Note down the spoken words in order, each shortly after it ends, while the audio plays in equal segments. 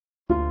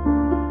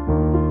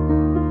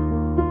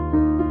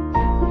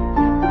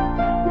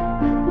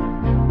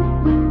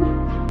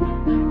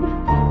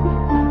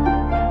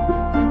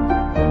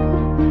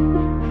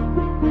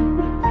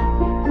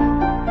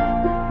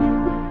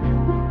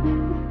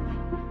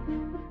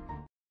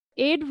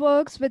AID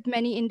works with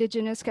many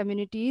indigenous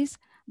communities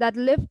that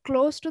live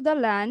close to the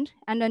land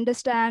and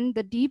understand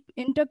the deep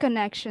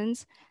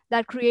interconnections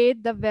that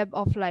create the web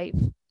of life.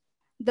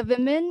 The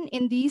women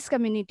in these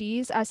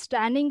communities are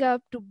standing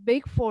up to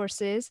big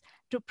forces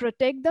to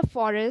protect the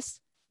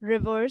forests,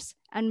 rivers,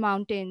 and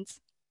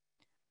mountains.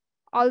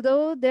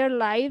 Although their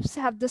lives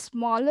have the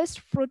smallest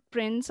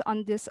footprints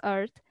on this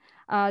earth,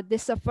 they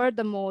suffer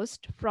the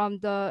most from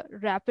the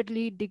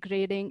rapidly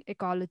degrading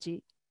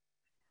ecology.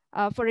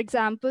 For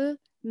example,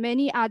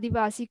 many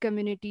Adivasi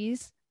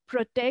communities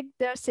protect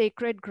their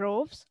sacred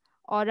groves,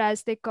 or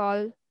as they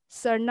call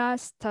Sarna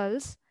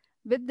Sthals,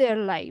 with their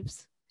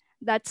lives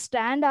that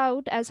stand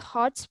out as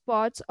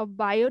hotspots of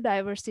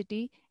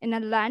biodiversity in a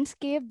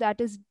landscape that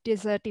is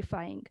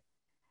desertifying.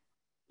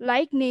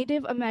 Like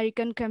Native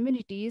American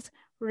communities,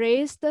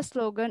 raise the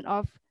slogan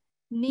of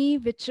Ni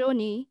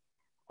Vichoni,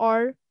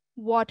 or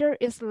water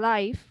is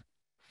life.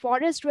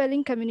 Forest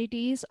dwelling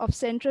communities of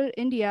central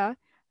India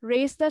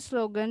raise the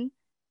slogan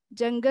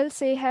Jangal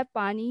se hai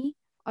pani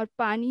or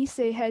pani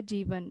se hai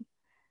jeevan,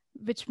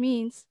 which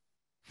means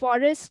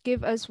forests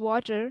give us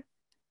water,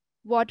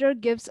 water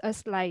gives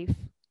us life.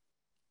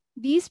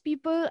 These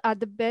people are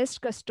the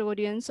best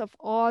custodians of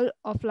all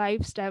of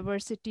life's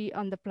diversity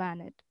on the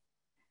planet.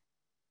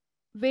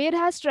 Wade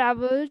has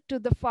traveled to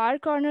the far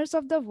corners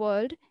of the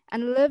world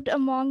and lived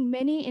among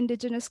many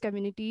indigenous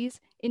communities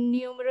in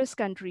numerous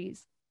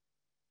countries.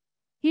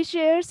 He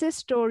shares his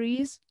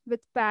stories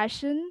with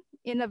passion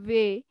in a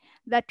way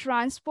that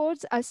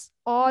transports us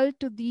all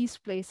to these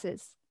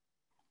places.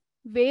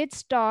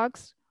 Wade's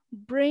talks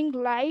bring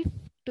life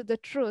to the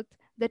truth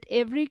that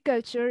every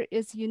culture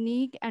is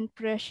unique and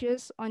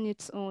precious on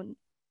its own.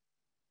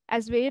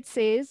 As Wade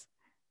says,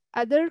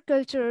 other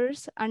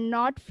cultures are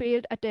not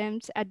failed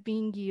attempts at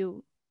being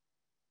you.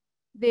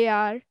 They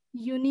are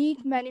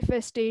unique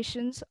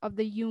manifestations of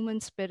the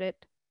human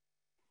spirit.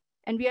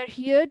 And we are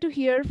here to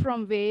hear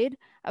from Wade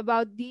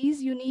about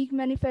these unique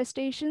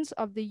manifestations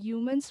of the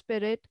human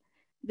spirit,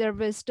 their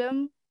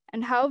wisdom,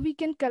 and how we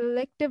can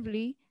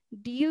collectively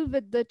deal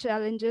with the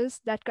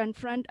challenges that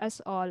confront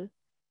us all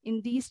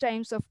in these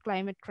times of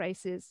climate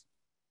crisis.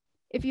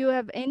 If you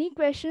have any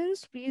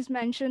questions, please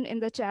mention in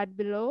the chat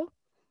below.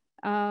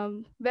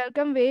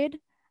 Welcome, Wade.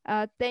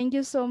 Thank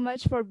you so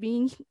much for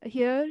being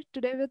here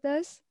today with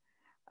us.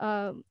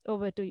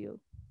 Over to you.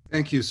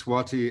 Thank you,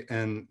 Swati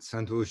and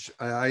Santosh.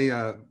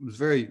 I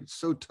was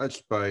so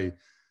touched by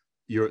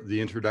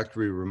the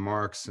introductory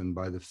remarks and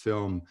by the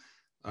film.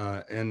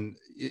 And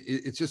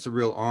it's just a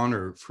real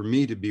honor for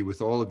me to be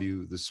with all of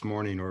you this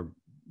morning or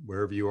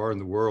wherever you are in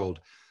the world,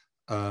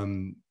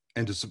 and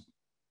to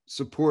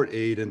support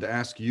AID and to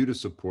ask you to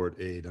support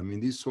AID. I mean,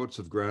 these sorts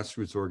of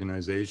grassroots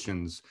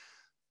organizations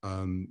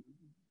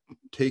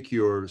take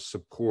your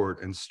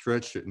support and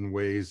stretch it in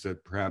ways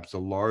that perhaps a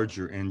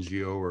larger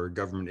NGO or a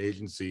government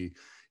agency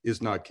is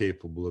not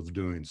capable of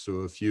doing.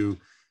 So if you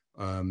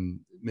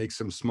make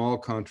some small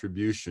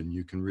contribution,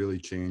 you can really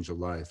change a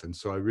life. And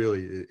so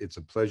it's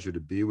a pleasure to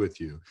be with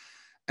you.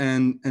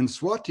 And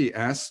Swati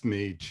asked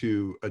me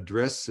to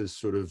address this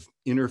sort of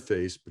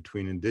interface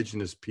between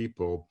indigenous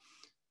people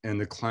and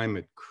the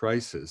climate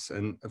crisis.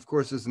 And of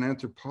course, as an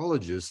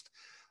anthropologist,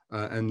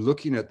 and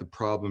looking at the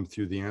problem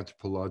through the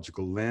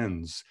anthropological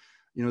lens,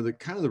 you know,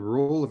 the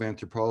role of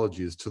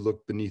anthropology is to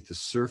look beneath the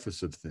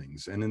surface of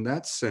things. And in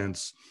that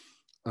sense,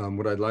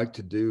 what I'd like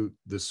to do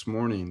this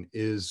morning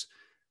is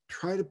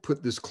try to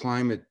put this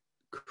climate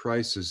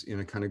crisis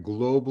in a kind of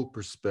global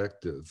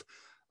perspective,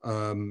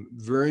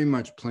 very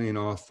much playing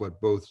off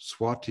what both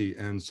Swati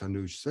and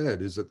Sanush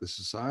said, is that the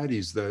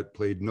societies that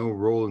played no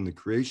role in the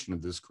creation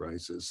of this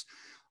crisis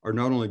are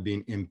not only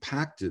being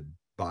impacted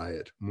by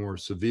it more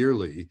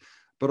severely,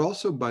 but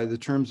also by the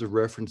terms of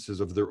references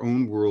of their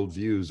own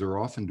worldviews are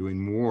often doing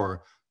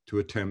more to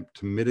attempt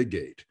to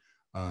mitigate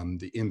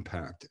the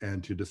impact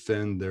and to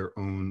defend their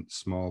own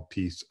small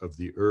piece of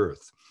the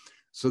earth.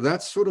 So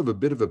that's sort of a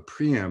bit of a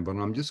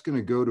preamble. I'm just going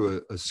to go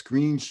to a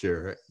screen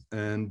share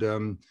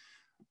and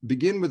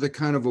begin with a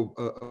kind of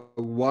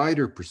a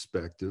wider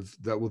perspective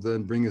that will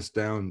then bring us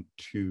down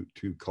to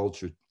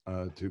culture,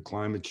 to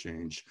climate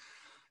change.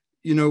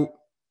 You know,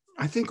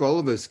 I think all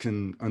of us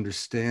can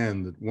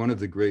understand that one of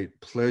the great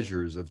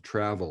pleasures of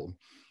travel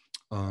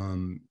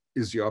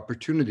is the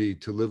opportunity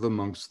to live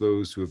amongst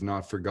those who have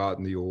not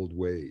forgotten the old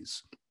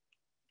ways,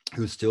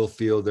 who still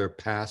feel their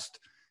past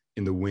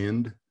in the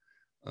wind,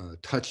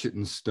 touch it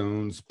in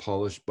stones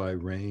polished by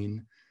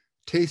rain,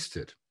 taste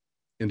it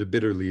in the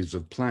bitter leaves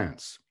of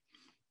plants.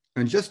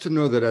 And just to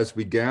know that as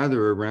we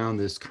gather around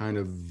this kind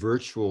of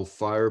virtual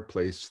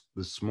fireplace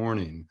this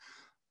morning,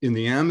 in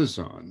the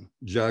Amazon,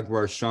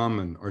 jaguar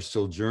shaman are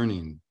still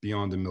journeying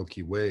beyond the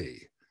Milky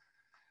Way.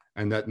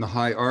 And that in the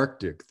high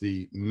Arctic,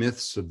 the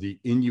myths of the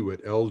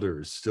Inuit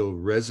elders still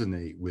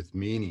resonate with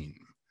meaning.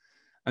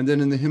 And then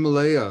in the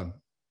Himalaya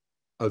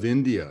of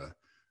India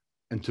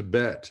and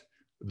Tibet,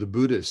 the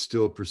Buddhists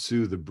still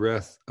pursue the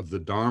breath of the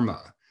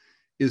Dharma,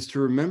 is to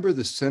remember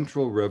the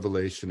central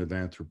revelation of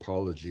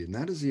anthropology. And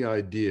that is the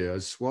idea,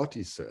 as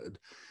Swati said,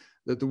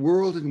 that the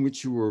world in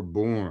which you were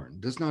born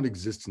does not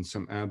exist in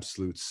some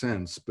absolute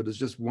sense, but is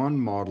just one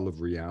model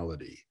of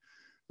reality,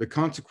 the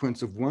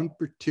consequence of one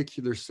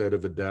particular set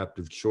of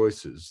adaptive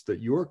choices that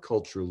your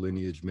cultural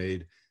lineage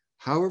made,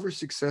 however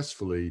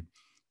successfully,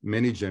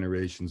 many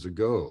generations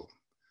ago.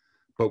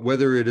 But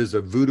whether it is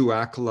a voodoo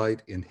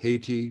acolyte in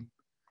Haiti,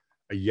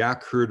 a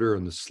yak herder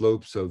on the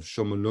slopes of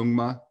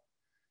Chomolungma,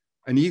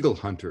 an eagle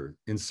hunter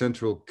in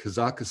central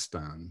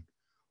Kazakhstan,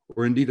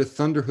 or indeed a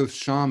thunderhoof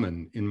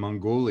shaman in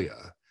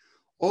Mongolia,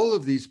 all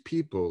of these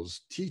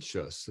peoples teach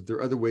us that there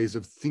are other ways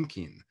of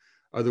thinking,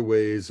 other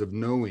ways of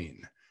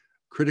knowing,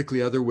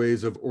 critically other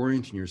ways of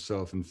orienting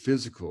yourself in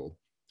physical,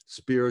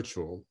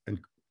 spiritual,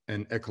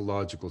 and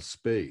ecological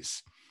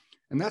space.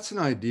 And that's an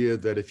idea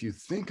that, if you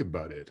think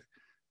about it,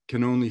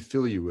 can only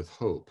fill you with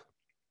hope.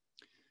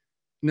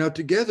 Now,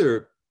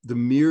 together, the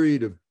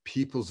myriad of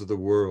peoples of the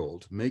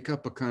world make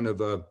up a kind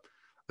of a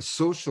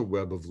social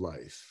web of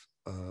life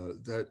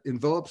that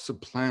envelops the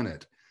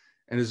planet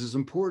and is as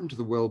important to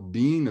the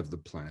well-being of the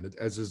planet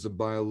as is the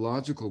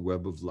biological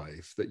web of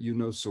life that you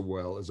know so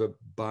well as a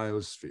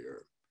biosphere.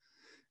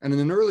 And in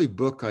an early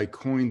book, I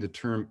coined the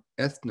term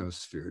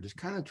ethnosphere to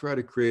kind of try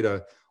to create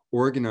a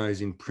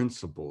organizing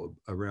principle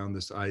around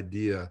this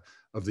idea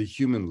of the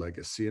human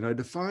legacy. And I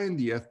defined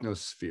the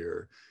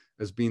ethnosphere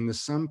as being the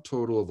sum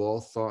total of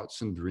all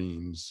thoughts and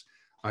dreams,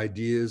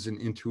 ideas and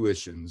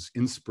intuitions,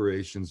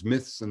 inspirations,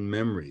 myths and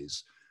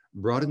memories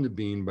brought into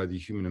being by the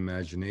human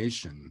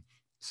imagination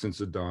since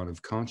the dawn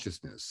of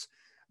consciousness.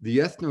 The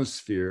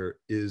ethnosphere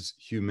is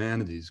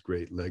humanity's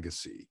great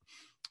legacy.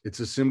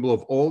 It's a symbol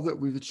of all that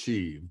we've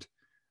achieved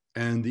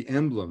and the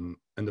emblem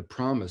and the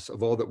promise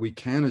of all that we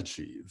can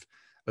achieve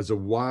as a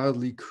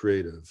wildly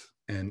creative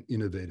and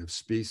innovative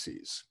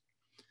species.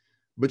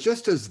 But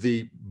just as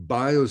the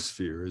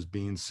biosphere is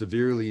being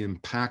severely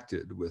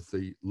impacted with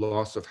the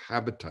loss of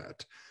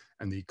habitat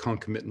and the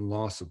concomitant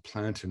loss of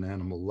plant and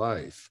animal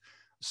life,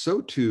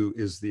 so too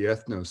is the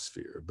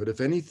ethnosphere, but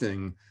if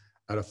anything,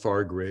 at a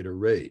far greater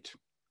rate.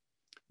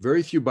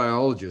 Very few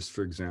biologists,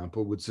 for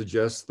example, would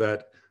suggest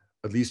that,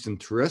 at least in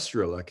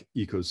terrestrial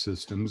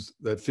ecosystems,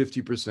 that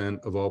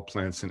 50% of all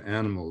plants and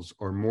animals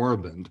are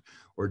moribund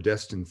or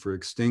destined for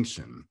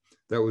extinction.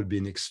 That would be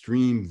an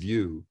extreme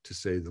view, to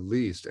say the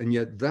least. And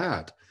yet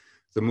that,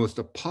 the most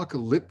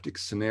apocalyptic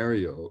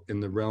scenario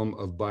in the realm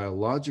of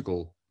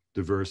biological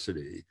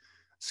diversity,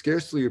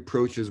 scarcely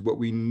approaches what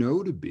we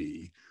know to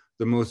be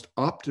the most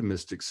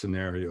optimistic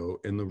scenario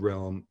in the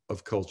realm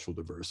of cultural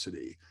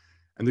diversity.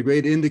 And the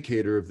great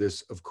indicator of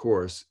this, of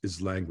course,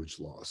 is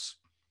language loss.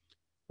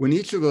 When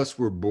each of us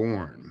were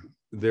born,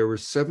 there were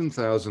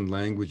 7,000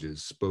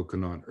 languages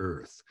spoken on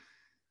Earth.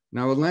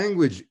 Now, a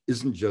language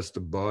isn't just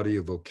a body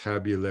of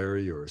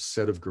vocabulary or a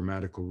set of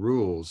grammatical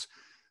rules.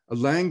 A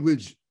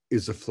language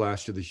is a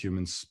flash of the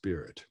human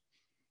spirit.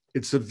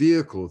 It's a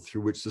vehicle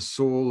through which the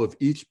soul of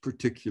each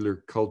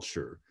particular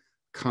culture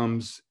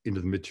comes into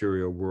the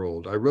material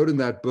world. I wrote in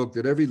that book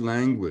that every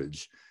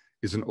language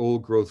is an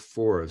old growth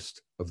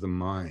forest of the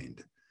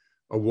mind,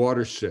 a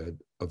watershed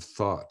of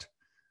thought,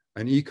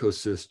 an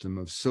ecosystem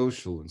of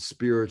social and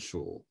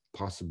spiritual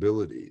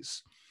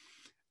possibilities.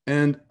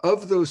 And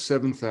of those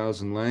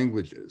 7,000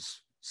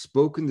 languages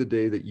spoken the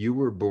day that you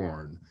were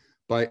born,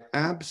 by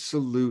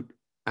absolute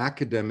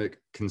academic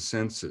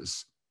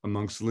consensus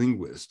amongst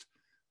linguists,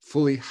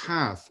 fully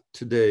half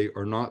today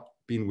are not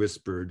being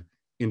whispered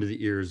into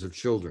the ears of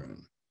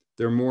children.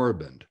 They're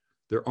moribund.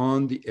 They're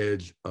on the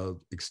edge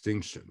of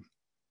extinction.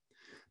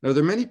 Now,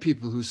 there are many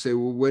people who say,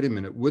 well, wait a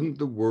minute, wouldn't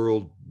the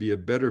world be a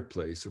better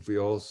place if we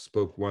all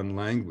spoke one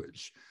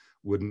language?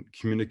 Wouldn't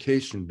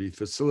communication be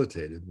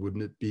facilitated?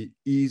 Wouldn't it be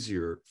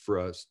easier for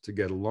us to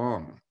get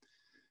along?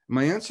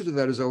 My answer to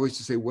that is always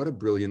to say, what a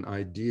brilliant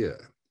idea.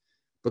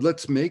 But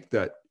let's make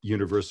that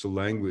universal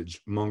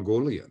language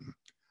Mongolian.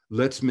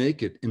 Let's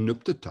make it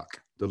Inuktitut,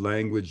 the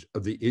language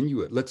of the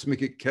Inuit. Let's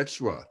make it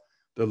Quechua,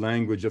 the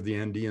language of the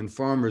Andean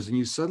farmers. And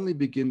you suddenly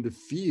begin to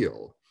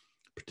feel,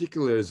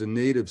 particularly as a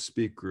native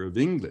speaker of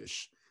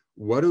English,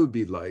 what it would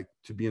be like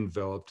to be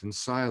enveloped in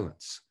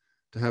silence,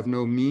 to have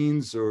no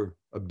means or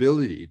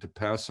ability to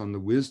pass on the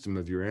wisdom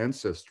of your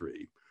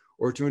ancestry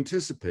or to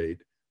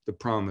anticipate the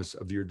promise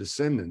of your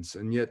descendants.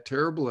 And yet,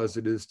 terrible as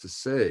it is to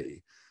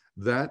say,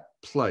 that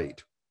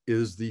plight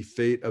is the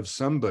fate of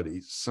somebody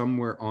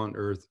somewhere on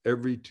Earth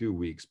every 2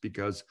 weeks,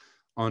 because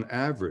on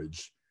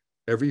average,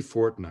 every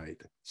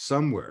fortnight,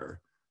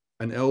 somewhere,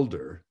 an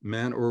elder,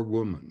 man or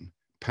woman,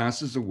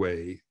 passes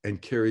away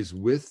and carries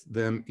with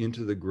them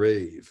into the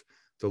grave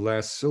the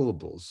last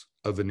syllables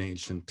of an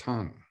ancient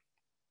tongue.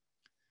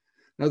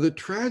 Now, the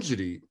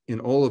tragedy in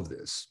all of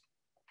this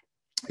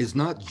is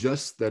not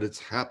just that it's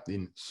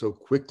happening so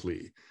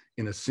quickly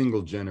in a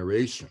single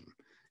generation,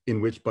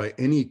 in which by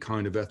any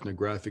kind of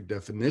ethnographic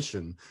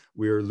definition,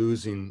 we are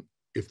losing,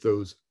 if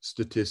those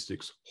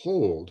statistics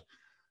hold,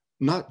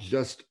 not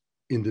just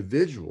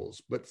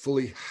individuals, but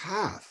fully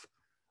half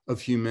of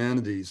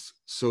humanity's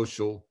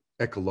social,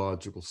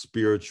 ecological,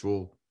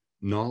 spiritual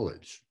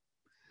knowledge.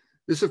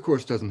 This, of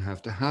course, doesn't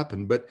have to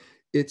happen, but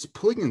its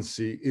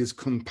poignancy is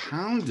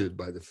compounded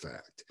by the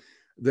fact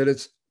that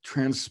it's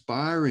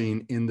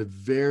transpiring in the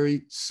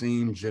very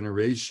same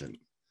generation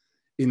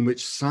in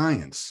which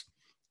science,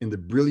 in the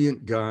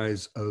brilliant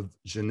guise of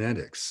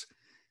genetics,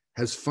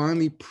 has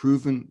finally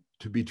proven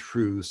to be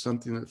true,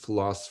 something that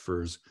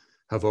philosophers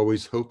have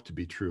always hoped to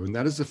be true. And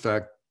that is the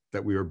fact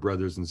that we are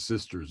brothers and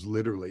sisters,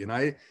 literally. And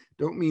I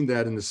don't mean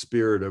that in the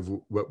spirit of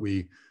what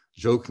we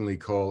jokingly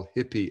call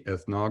hippie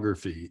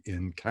ethnography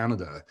in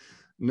Canada.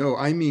 No,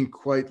 I mean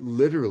quite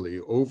literally,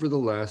 over the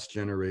last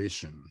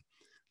generation,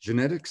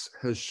 genetics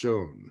has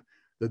shown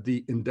that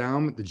the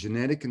endowment, the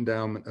genetic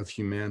endowment of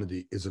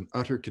humanity is an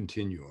utter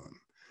continuum.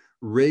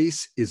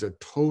 Race is a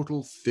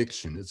total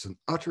fiction. It's an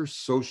utter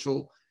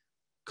social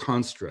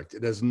construct.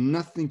 It has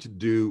nothing to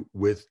do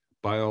with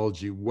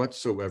biology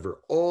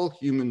whatsoever. All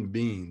human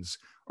beings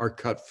are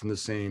cut from the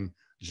same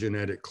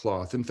genetic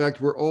cloth. In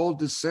fact, we're all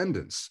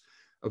descendants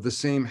of the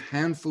same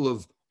handful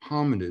of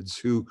hominids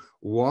who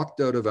walked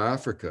out of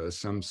Africa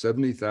some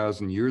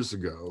 70,000 years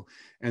ago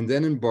and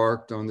then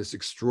embarked on this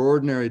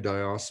extraordinary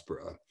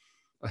diaspora,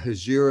 a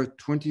Hijra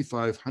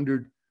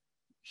 2,500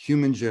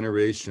 human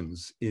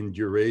generations in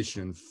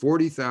duration,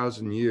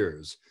 40,000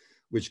 years,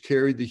 which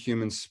carried the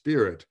human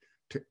spirit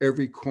to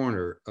every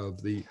corner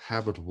of the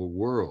habitable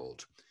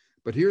world.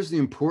 But here's the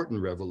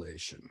important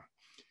revelation.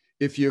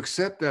 If you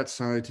accept that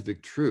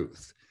scientific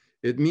truth,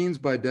 it means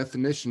by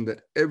definition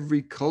that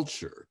every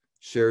culture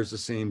shares the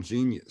same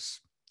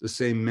genius, the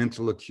same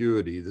mental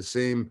acuity, the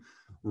same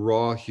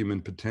raw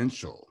human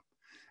potential.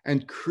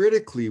 And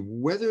critically,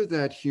 whether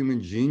that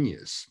human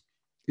genius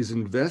is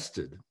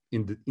invested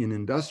in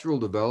industrial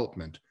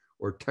development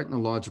or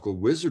technological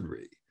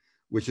wizardry,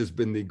 which has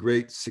been the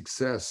great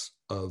success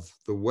of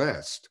the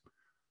West,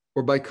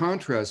 or by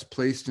contrast,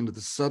 placed into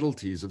the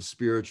subtleties of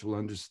spiritual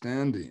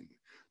understanding,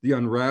 the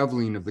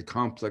unraveling of the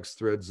complex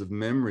threads of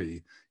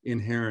memory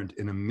inherent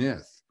in a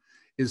myth,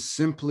 is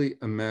simply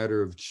a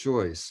matter of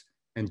choice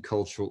and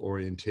cultural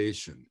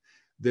orientation.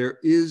 There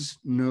is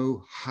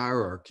no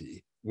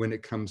hierarchy when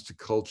it comes to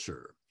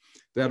culture.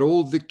 That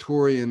old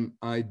Victorian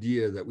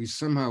idea that we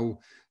somehow,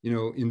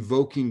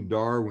 invoking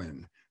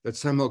Darwin, that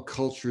somehow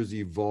cultures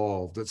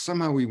evolved, that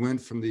somehow we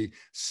went from the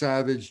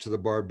savage to the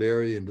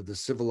barbarian to the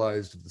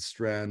civilized of the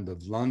Strand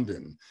of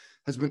London,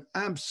 has been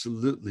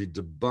absolutely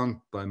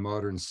debunked by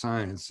modern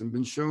science and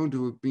been shown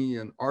to be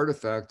an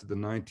artifact of the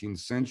 19th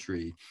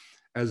century,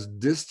 as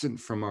distant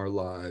from our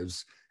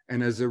lives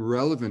and as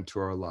irrelevant to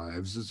our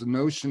lives as the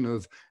notion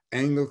of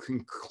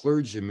Anglican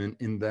clergymen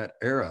in that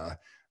era,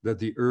 that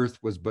the earth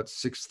was but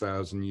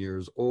 6,000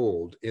 years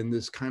old, in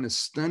this kind of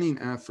stunning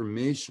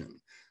affirmation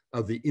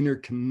of the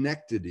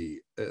interconnectedity,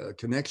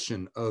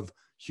 connection of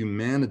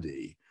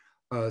humanity.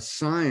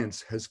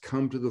 Science has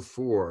come to the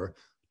fore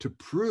to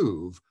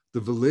prove the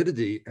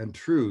validity and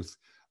truth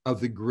of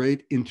the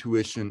great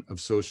intuition of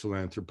social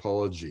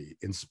anthropology,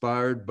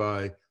 inspired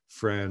by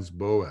Franz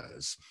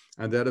Boas.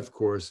 And that, of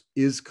course,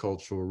 is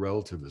cultural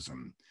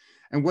relativism.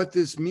 And what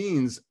this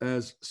means,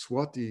 as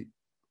Swati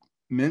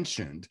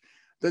mentioned,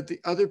 that the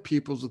other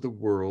peoples of the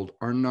world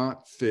are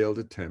not failed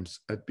attempts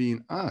at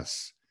being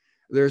us.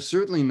 They're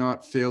certainly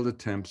not failed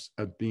attempts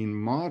at being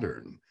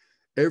modern.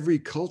 Every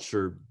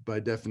culture, by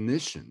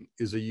definition,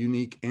 is a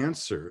unique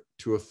answer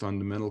to a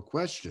fundamental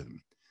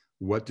question.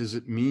 What does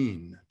it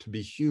mean to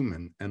be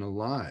human and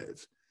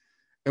alive?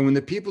 And when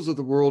the peoples of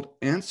the world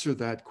answer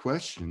that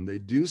question, they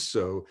do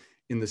so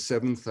in the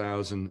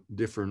 7,000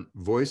 different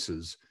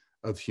voices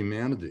of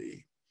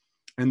humanity.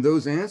 And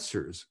those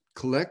answers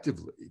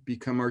collectively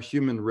become our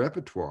human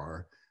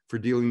repertoire for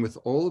dealing with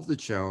all of the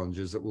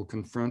challenges that will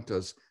confront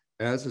us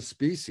as a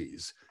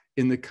species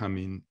in the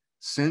coming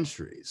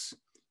centuries.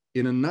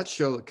 In a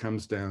nutshell, it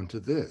comes down to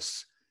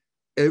this.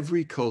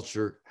 Every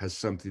culture has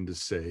something to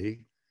say.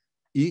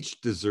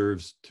 Each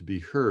deserves to be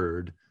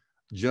heard,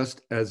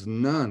 just as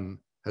none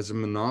has a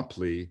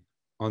monopoly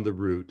on the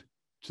route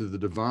to the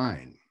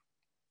divine.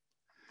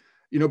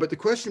 But the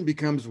question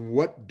becomes,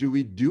 what do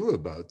we do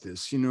about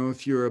this?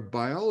 If you're a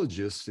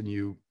biologist and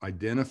you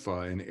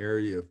identify an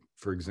area,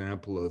 for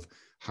example, of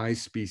high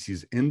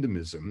species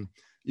endemism,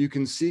 you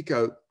can seek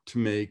out to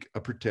make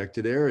a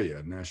protected area,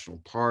 a national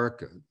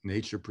park, a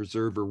nature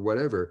preserve, or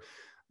whatever.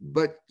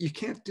 But you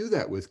can't do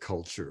that with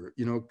culture.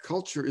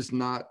 Culture is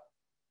not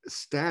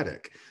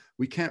static.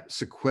 We can't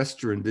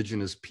sequester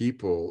indigenous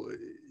people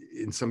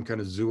in some kind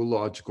of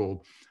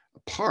zoological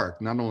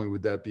park. Not only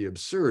would that be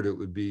absurd, it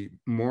would be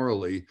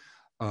morally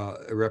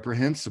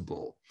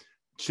reprehensible.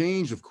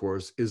 Change, of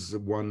course, is the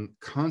one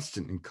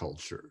constant in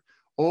culture.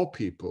 All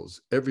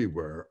peoples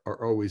everywhere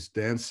are always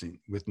dancing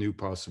with new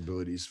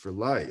possibilities for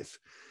life.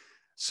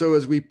 So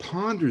as we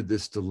pondered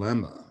this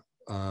dilemma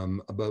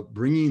about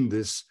bringing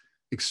this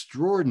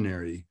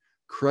extraordinary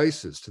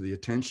crisis to the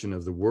attention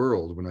of the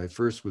world, when I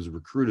first was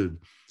recruited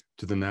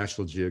to the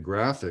National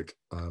Geographic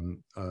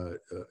in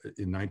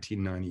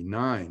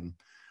 1999,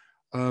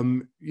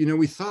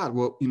 we thought,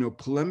 well,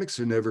 polemics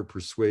are never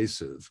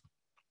persuasive.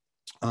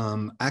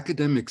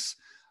 Academics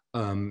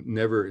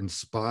never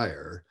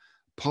inspire.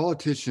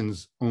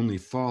 Politicians only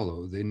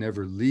follow, they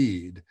never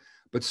lead.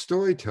 But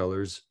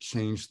storytellers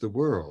change the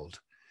world.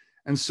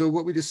 And so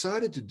what we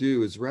decided to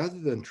do is, rather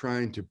than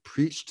trying to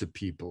preach to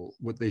people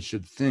what they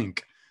should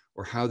think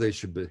or how they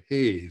should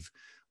behave,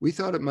 we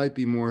thought it might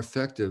be more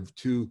effective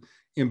to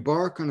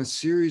embark on a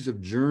series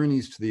of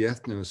journeys to the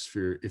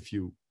ethnosphere, if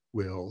you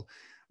will,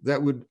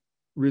 that would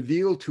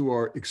reveal to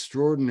our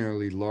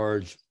extraordinarily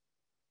large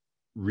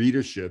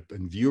readership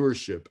and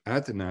viewership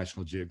at the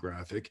National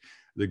Geographic,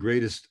 the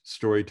greatest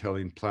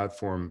storytelling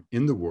platform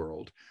in the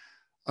world,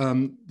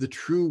 the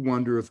true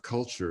wonder of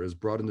culture as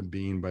brought into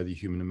being by the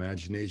human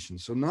imagination.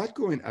 So not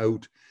going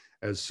out,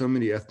 as so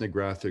many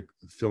ethnographic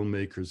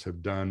filmmakers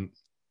have done,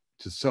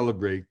 to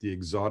celebrate the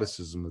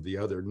exoticism of the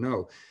other.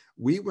 No,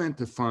 we went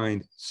to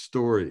find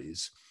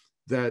stories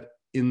that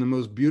in the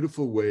most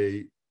beautiful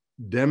way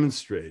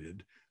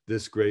demonstrated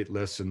this great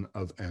lesson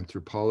of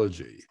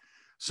anthropology.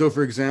 So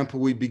for example,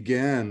 we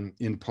began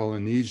in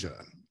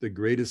Polynesia, the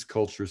greatest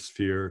culture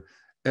sphere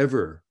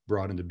ever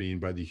brought into being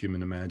by the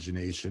human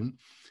imagination.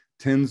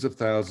 Tens of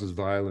thousands of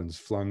islands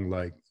flung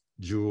like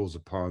jewels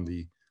upon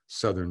the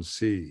southern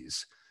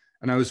seas.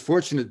 And I was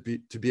fortunate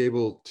to be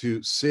able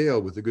to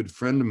sail with a good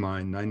friend of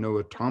mine,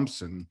 Nainoa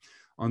Thompson,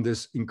 on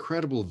this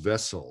incredible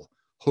vessel,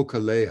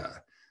 Hokulea,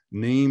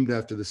 named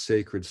after the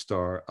sacred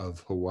star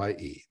of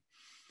Hawaii.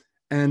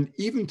 And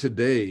even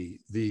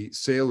today, the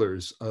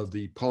sailors of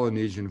the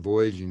Polynesian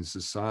Voyaging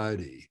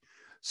Society,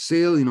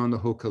 sailing on the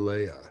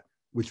Hokulea,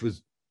 which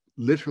was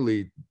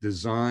literally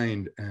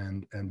designed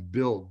and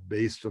built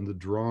based on the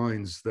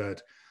drawings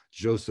that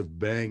Joseph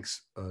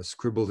Banks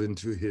scribbled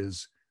into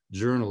his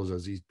journals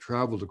as he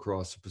traveled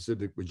across the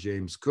Pacific with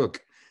James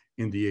Cook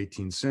in the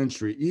 18th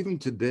century. Even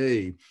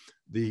today,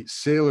 the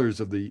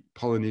sailors of the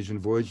Polynesian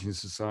Voyaging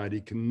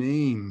Society can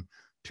name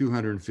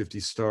 250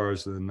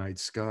 stars in the night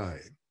sky.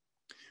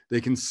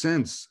 They can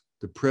sense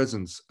the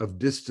presence of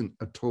distant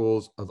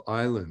atolls of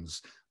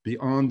islands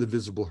beyond the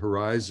visible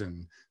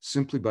horizon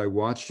simply by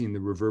watching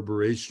the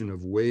reverberation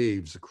of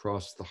waves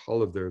across the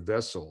hull of their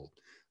vessel,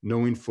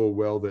 knowing full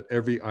well that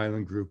every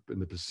island group in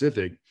the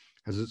Pacific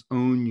has its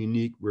own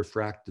unique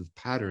refractive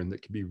pattern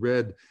that can be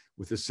read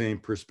with the same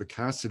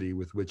perspicacity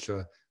with which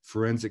a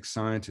forensic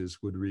scientist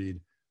would read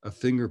a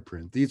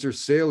fingerprint. These are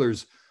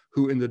sailors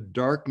who, in the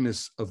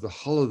darkness of the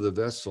hull of the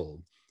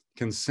vessel,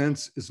 can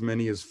sense as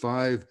many as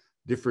 5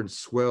 different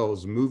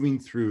swells moving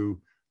through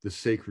the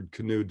sacred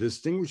canoe,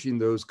 distinguishing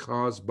those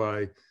caused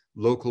by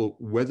local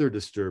weather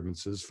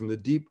disturbances from the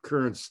deep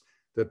currents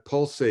that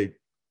pulsate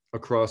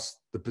across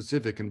the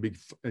Pacific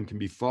and can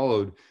be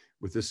followed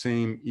with the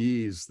same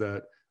ease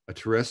that a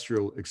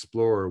terrestrial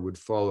explorer would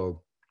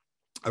follow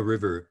a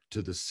river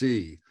to the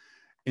sea.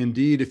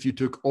 Indeed, if you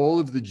took all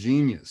of the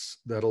genius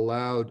that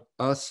allowed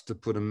us to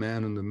put a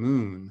man on the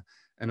moon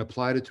and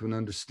applied it to an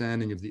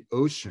understanding of the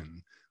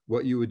ocean,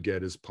 what you would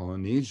get is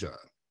Polynesia.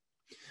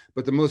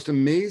 But the most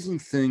amazing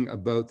thing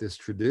about this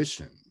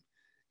tradition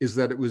is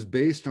that it was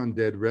based on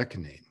dead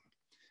reckoning.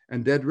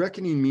 And dead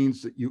reckoning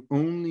means that you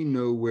only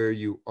know where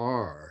you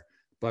are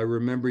by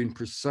remembering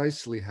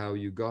precisely how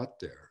you got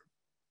there.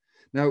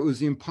 Now, it was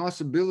the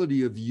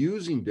impossibility of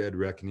using dead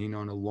reckoning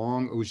on a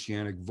long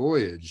oceanic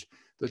voyage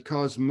that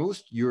caused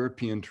most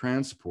European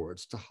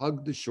transports to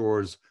hug the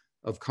shores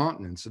of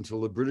continents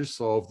until the British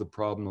solved the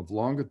problem of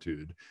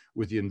longitude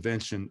with the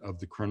invention of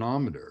the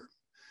chronometer.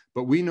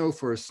 But we know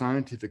for a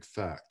scientific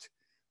fact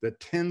that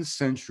 10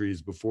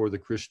 centuries before the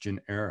Christian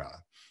era,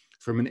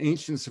 from an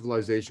ancient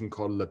civilization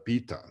called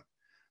Lapita,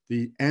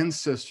 the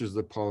ancestors of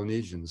the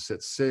Polynesians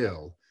set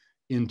sail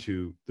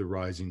into the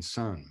rising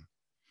sun.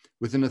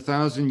 Within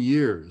 1,000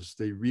 years,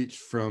 they reached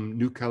from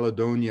New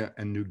Caledonia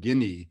and New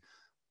Guinea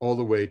all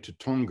the way to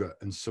Tonga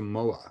and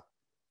Samoa.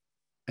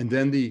 And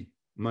then the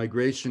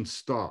migration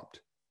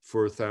stopped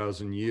for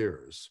 1,000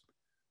 years.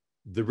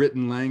 The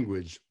written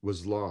language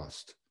was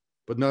lost,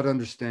 but not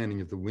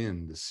understanding of the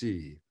wind, the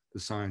sea, the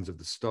signs of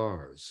the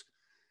stars.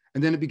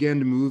 And then it began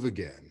to move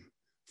again,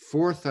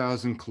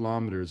 4,000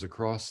 kilometers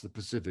across the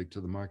Pacific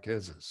to the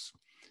Marquesas,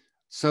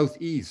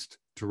 southeast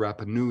to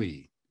Rapa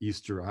Nui,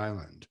 Easter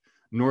Island,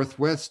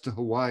 northwest to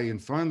Hawaii,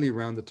 and finally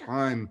around the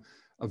time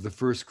of the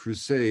First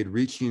Crusade,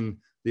 reaching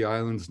the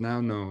islands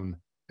now known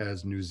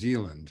as New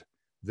Zealand,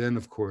 then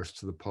of course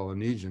to the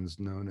Polynesians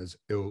known as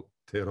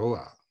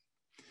Aotearoa.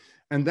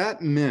 And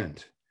that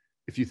meant,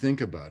 if you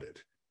think about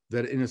it,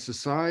 that in a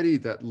society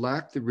that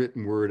lacked the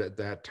written word at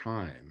that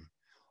time,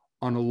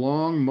 on a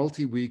long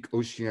multi-week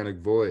oceanic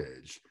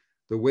voyage,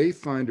 the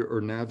wayfinder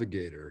or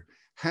navigator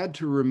had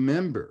to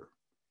remember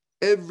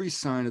every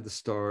sign of the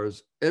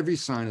stars, every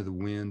sign of the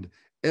wind,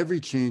 every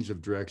change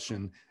of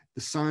direction,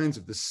 the signs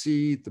of the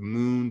sea, the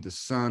moon, the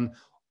sun,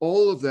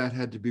 all of that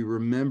had to be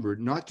remembered,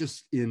 not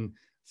just in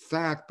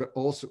fact, but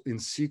also in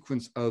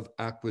sequence of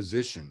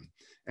acquisition.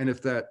 And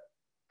if that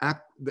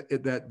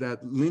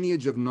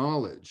lineage of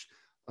knowledge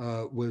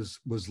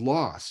was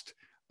lost,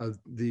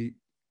 the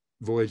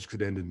voyage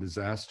could end in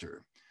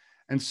disaster.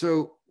 And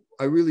so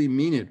I really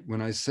mean it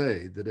when I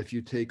say that if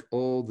you take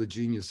all the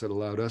genius that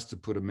allowed us to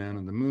put a man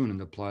on the moon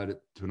and applied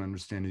it to an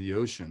understanding of the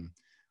ocean,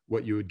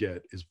 what you would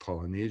get is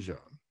Polynesia.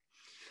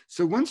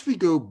 So once we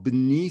go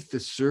beneath the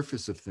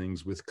surface of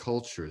things with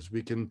cultures,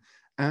 we can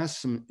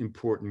ask some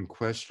important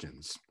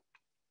questions.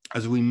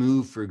 As we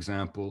move, for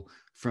example,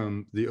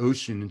 from the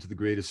ocean into the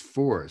greatest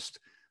forest,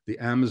 the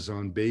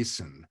Amazon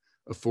basin,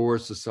 a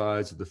forest the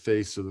size of the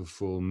face of the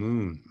full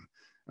moon,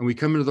 and we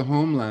come into the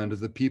homeland of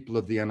the people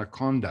of the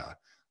Anaconda,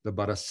 the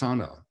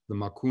Barasana, the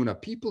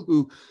Makuna, people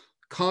who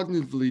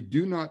cognitively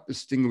do not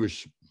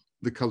distinguish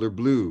the color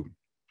blue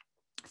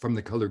from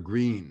the color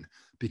green,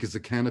 because the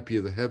canopy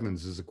of the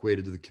heavens is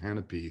equated to the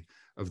canopy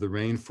of the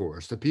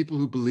rainforest. The people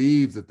who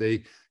believe that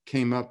they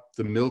came up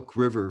the Milk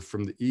River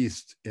from the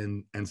east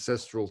in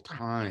ancestral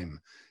time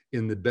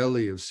in the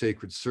belly of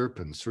sacred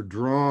serpents, or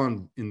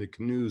drawn in the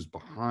canoes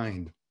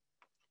behind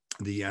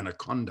the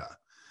anaconda.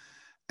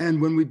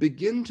 And when we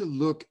begin to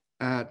look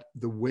at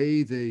the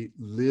way they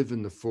live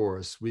in the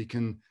forest, we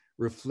can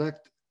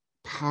reflect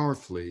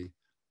powerfully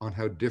on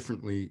how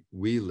differently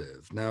we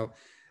live. Now,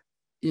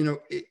 you know,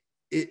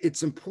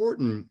 it's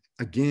important,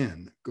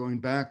 again, going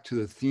back to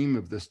the theme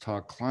of this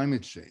talk,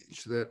 climate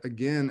change, that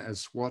again,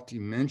 as Swati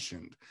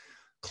mentioned,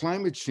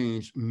 climate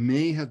change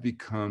may have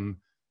become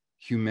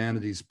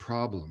humanity's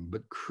problem,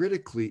 but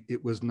critically,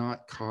 it was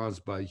not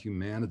caused by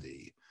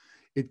humanity.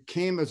 It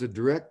came as a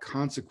direct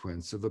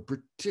consequence of a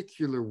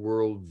particular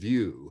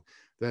worldview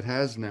that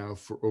has now,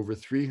 for over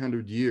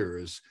 300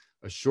 years,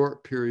 a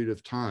short period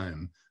of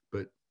time,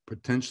 but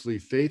potentially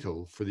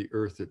fatal for the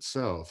earth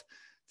itself,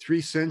 3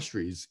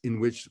 centuries in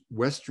which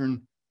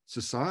Western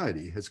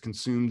society has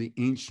consumed the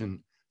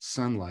ancient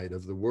sunlight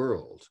of the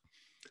world.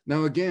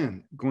 Now,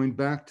 again, going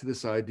back to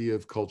this idea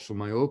of cultural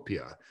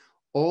myopia,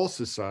 all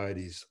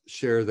societies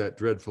share that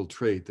dreadful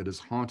trait that has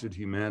haunted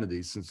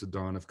humanity since the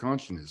dawn of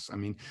consciousness. I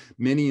mean,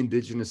 many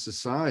indigenous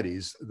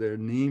societies, their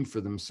name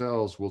for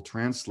themselves will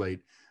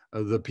translate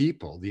the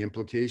people, the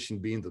implication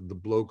being that the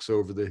blokes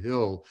over the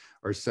hill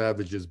are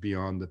savages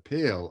beyond the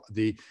pale.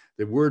 The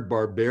word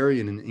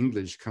barbarian in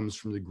English comes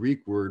from the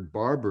Greek word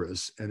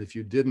barbarous, and if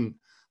you didn't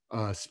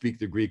speak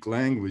the Greek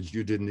language,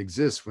 you didn't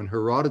exist. When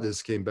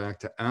Herodotus came back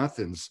to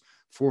Athens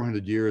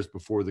 400 years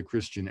before the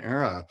Christian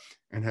era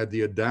and had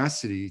the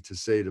audacity to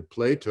say to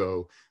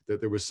Plato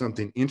that there was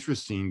something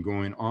interesting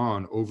going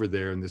on over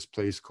there in this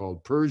place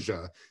called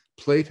Persia,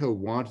 Plato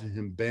wanted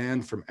him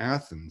banned from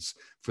Athens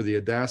for the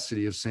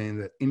audacity of saying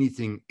that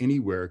anything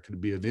anywhere could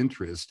be of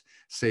interest,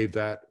 save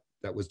that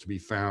was to be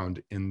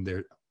found in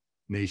their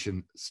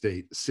nation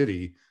state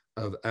city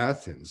of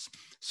Athens.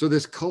 So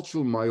this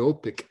cultural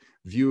myopic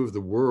view of the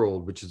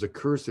world, which is a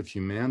curse of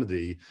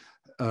humanity,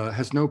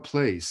 has no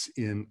place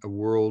in a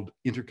world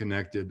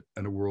interconnected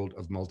and a world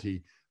of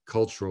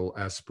multicultural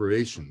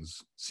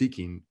aspirations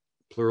seeking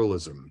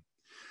pluralism.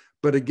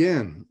 But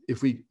again,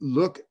 if we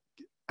look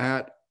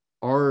at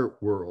our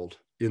world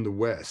in the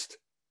West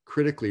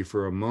critically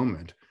for a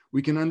moment,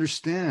 we can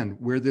understand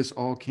where this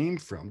all came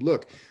from.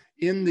 Look,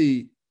 in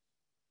the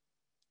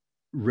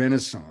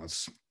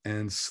Renaissance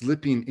and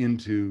slipping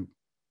into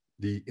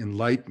the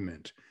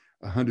Enlightenment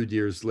 100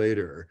 years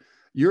later,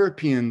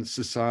 European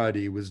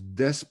society was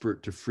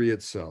desperate to free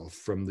itself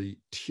from the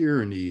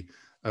tyranny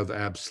of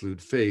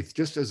absolute faith,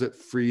 just as it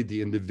freed the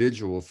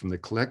individual from the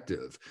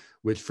collective,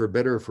 which, for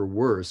better or for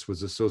worse,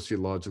 was a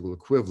sociological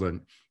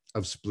equivalent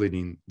of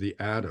splitting the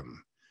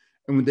atom.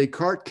 And when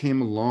Descartes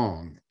came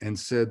along and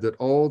said that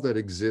all that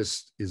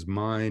exists is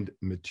mind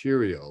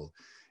material,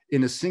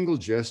 in a single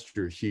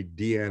gesture, he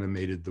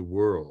deanimated the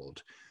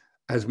world.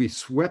 As we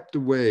swept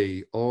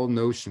away all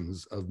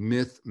notions of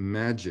myth,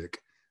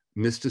 magic,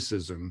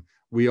 mysticism,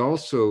 we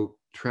also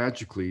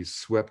tragically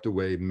swept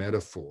away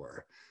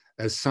metaphor.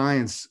 As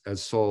science,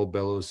 as Saul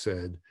Bellow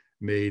said,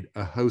 made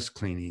a house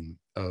cleaning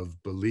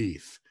of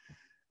belief.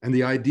 And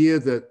the idea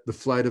that the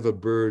flight of a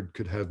bird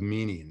could have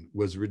meaning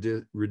was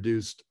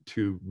reduced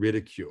to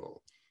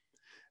ridicule.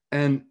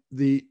 And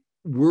the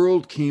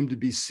world came to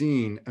be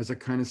seen as a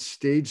kind of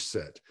stage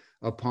set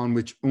upon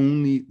which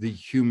only the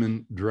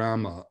human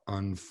drama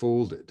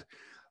unfolded.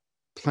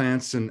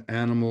 Plants and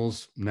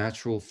animals,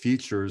 natural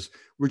features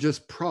were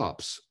just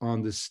props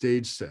on the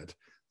stage set,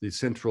 the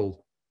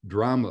central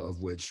drama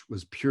of which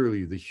was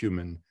purely the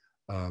human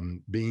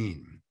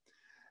being.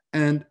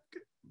 And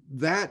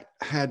that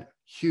had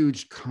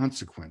huge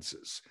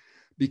consequences,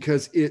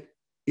 because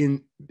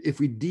if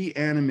we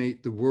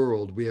deanimate the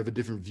world, we have a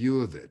different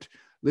view of it.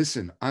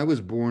 Listen, I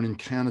was born in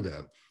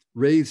Canada,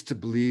 raised to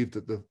believe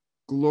that the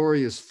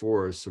glorious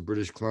forests of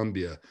British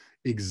Columbia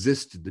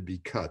existed to be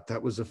cut.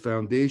 That was the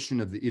foundation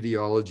of the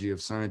ideology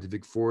of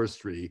scientific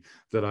forestry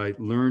that I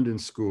learned in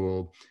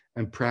school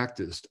and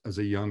practiced as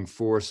a young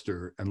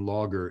forester and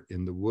logger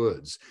in the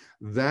woods.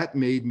 That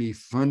made me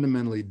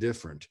fundamentally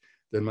different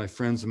than my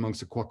friends amongst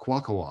the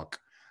Kwakwaka'wakw,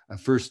 a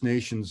First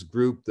Nations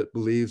group that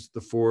believes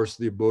the forest,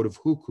 the abode of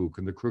Hukuk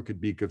and the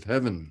crooked beak of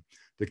heaven,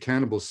 the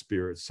cannibal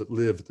spirits that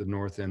live at the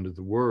north end of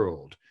the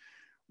world.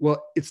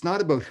 Well, it's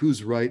not about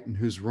who's right and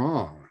who's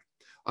wrong.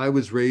 I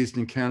was raised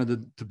in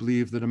Canada to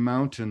believe that a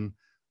mountain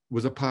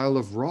was a pile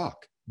of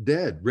rock,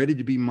 dead, ready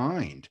to be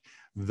mined.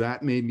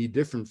 That made me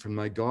different from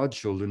my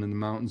godchildren in the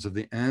mountains of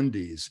the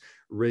Andes,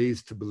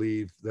 raised to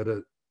believe that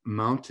a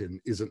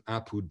mountain is an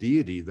Apu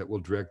deity that will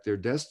direct their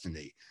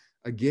destiny.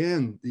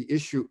 Again, the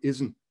issue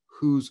isn't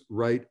who's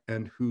right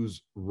and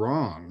who's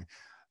wrong.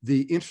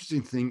 The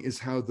interesting thing is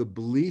how the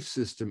belief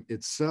system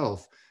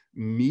itself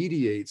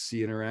mediates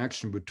the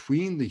interaction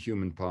between the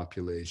human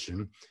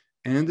population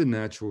and the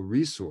natural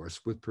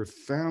resource with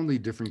profoundly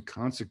different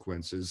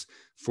consequences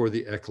for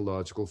the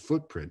ecological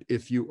footprint.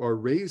 If you are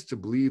raised to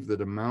believe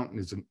that a mountain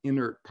is an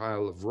inert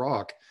pile of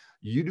rock,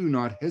 you do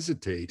not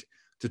hesitate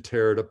to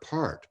tear it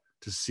apart,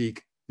 to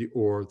seek the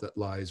ore that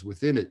lies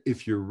within it.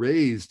 If you're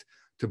raised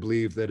to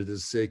believe that it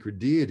is sacred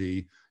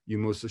deity, you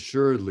most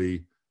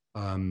assuredly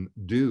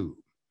do.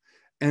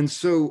 And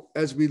so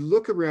as we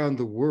look around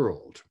the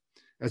world,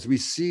 as we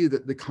see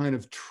that the kind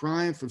of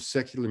triumph of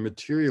secular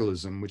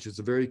materialism, which is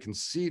the very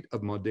conceit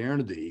of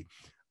modernity,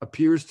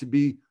 appears to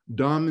be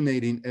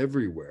dominating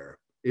everywhere,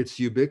 it's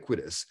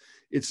ubiquitous.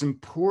 It's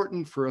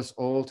important for us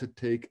all to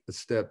take a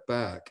step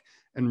back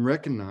and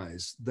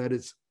recognize that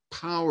its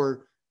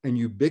power and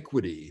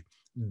ubiquity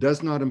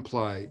does not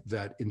imply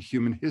that in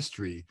human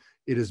history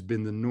it has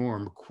been the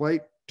norm.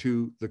 Quite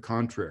to the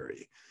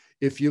contrary.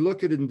 If you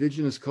look at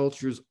indigenous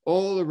cultures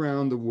all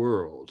around the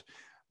world,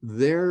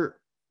 their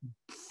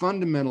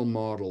fundamental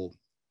model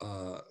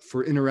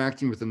for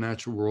interacting with the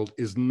natural world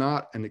is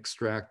not an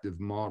extractive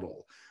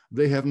model.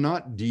 They have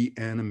not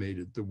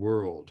de-animated the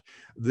world.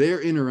 Their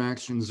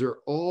interactions are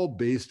all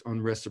based on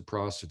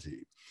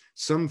reciprocity,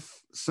 some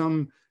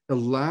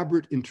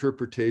elaborate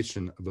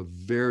interpretation of a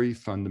very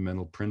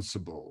fundamental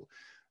principle.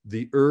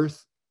 The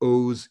earth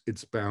owes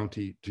its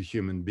bounty to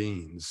human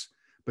beings,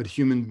 but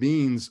human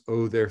beings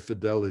owe their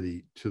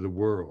fidelity to the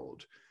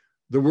world.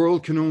 The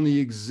world can only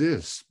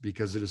exist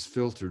because it is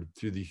filtered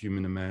through the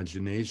human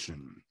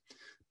imagination.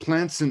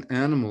 Plants and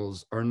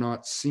animals are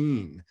not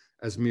seen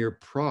as mere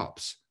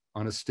props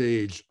on a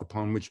stage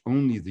upon which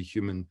only the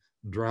human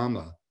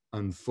drama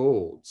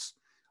unfolds.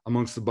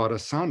 Amongst the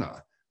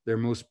Bharasana, their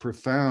most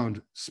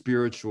profound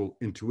spiritual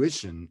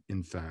intuition,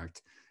 in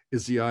fact,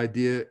 is the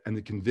idea and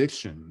the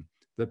conviction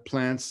that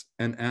plants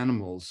and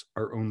animals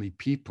are only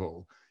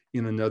people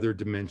in another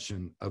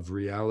dimension of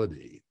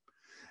reality.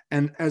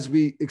 And as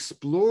we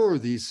explore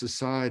these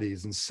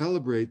societies and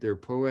celebrate their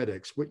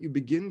poetics, what you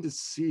begin to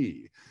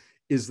see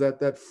is that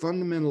that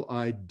fundamental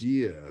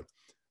idea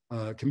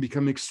can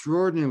become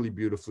extraordinarily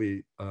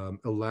beautifully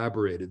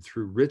elaborated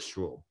through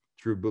ritual,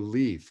 through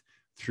belief,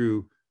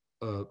 through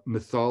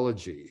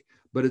mythology,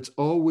 but it's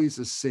always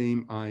the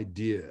same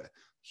idea.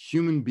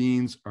 Human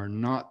beings are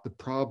not the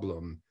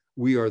problem,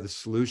 we are the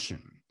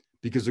solution,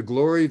 because the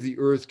glory of the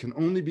earth can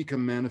only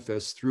become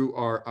manifest through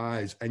our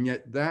eyes, and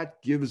yet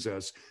that gives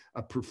us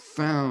a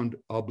profound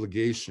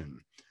obligation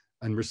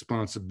and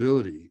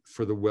responsibility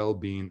for the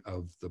well-being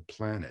of the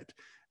planet.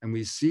 And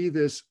we see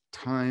this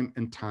time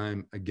and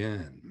time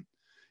again.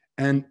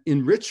 And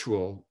in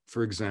ritual,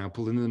 for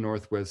example, in the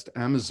Northwest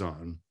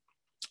Amazon,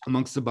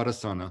 amongst the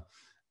Bharasana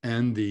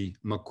and the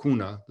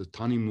Makuna, the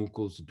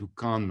Tanimukos,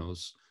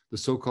 Dukanos, the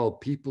so-called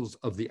peoples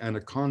of the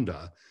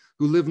anaconda,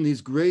 who live in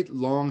these great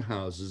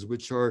longhouses,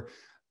 which are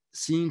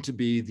seen to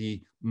be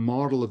the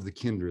model of the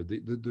kindred,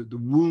 the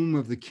womb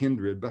of the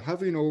kindred, but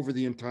hovering over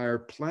the entire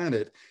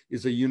planet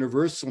is a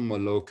universal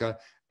maloka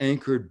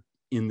anchored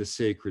in the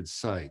sacred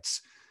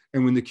sites.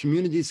 And when the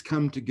communities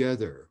come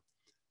together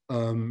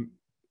in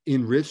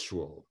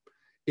ritual,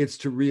 it's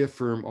to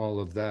reaffirm all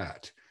of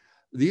that.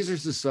 These are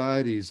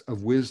societies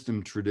of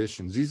wisdom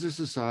traditions. These are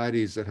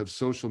societies that have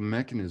social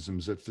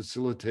mechanisms that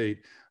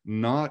facilitate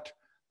not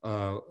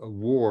a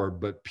war,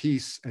 but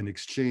peace and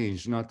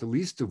exchange, not the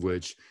least of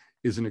which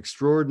is an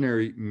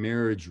extraordinary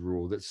marriage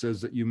rule that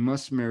says that you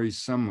must marry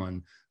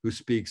someone who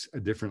speaks a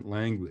different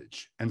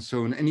language. And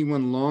so in any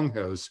one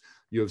longhouse,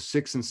 you have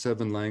 6 and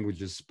 7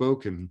 languages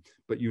spoken,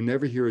 but you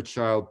never hear a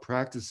child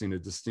practicing a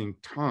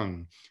distinct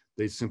tongue.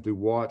 They simply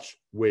watch,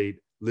 wait,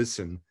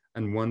 listen,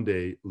 and one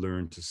day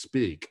learn to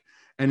speak.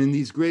 And in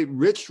these great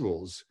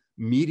rituals,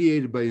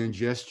 mediated by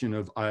ingestion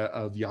of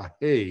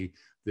yahe,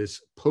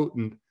 this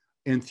potent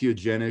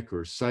entheogenic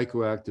or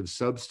psychoactive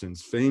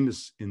substance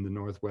famous in the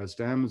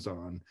Northwest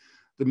Amazon,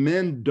 the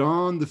men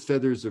don the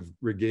feathers of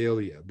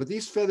regalia, but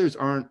these feathers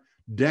aren't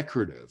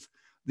decorative.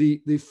 The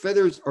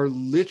feathers are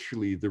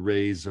literally the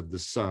rays of the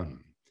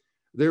sun.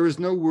 There is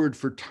no word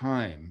for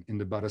time in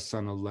the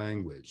Bharasana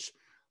language.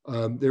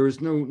 There is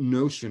no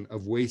notion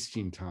of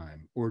wasting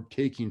time or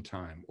taking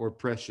time or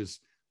precious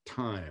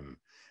time.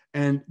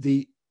 And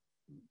the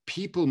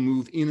people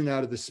move in and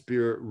out of the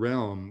spirit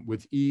realm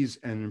with ease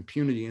and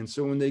impunity. And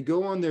so when they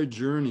go on their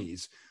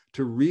journeys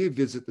to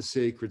revisit the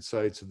sacred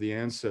sites of the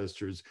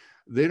ancestors,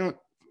 they don't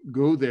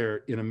go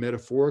there in a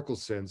metaphorical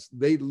sense.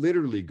 They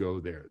literally go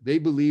there. They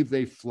believe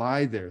they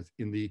fly there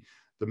in the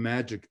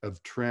magic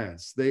of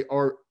trance. They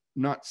are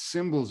not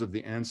symbols of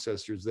the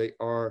ancestors. They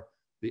are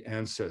the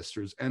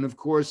ancestors. And of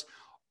course,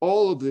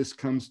 all of this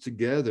comes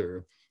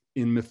together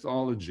in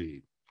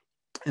mythology.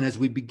 And as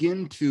we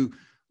begin to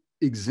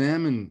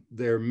examine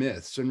their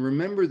myths, and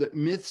remember that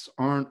myths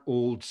aren't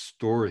old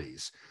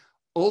stories.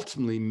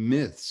 Ultimately,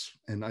 myths,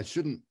 and I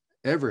shouldn't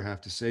ever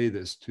have to say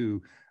this to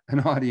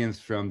an audience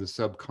from the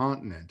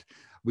subcontinent,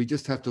 We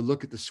just have to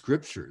look at the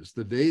scriptures,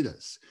 the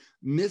Vedas.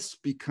 Myths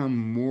become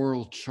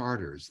moral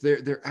charters.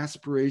 They're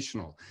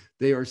aspirational.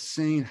 They are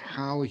saying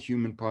how a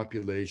human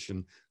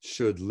population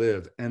should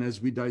live. And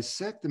as we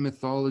dissect the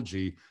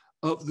mythology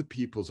of the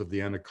peoples of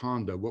the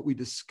Anaconda, what we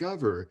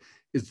discover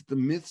is that the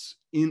myths,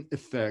 in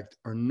effect,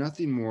 are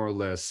nothing more or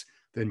less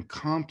than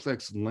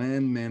complex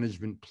land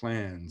management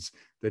plans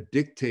that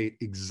dictate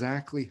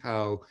exactly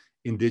how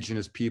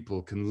indigenous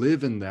people can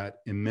live in that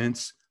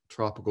immense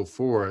tropical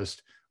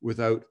forest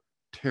without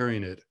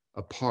tearing it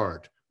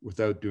apart,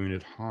 without doing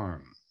it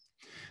harm.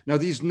 Now,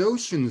 these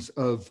notions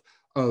of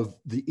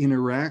the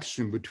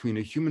interaction between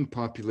a human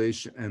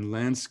population and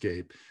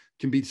landscape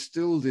can be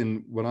distilled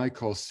in what I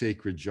call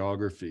sacred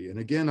geography. And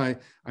again,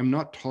 I'm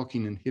not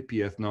talking in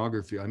hippie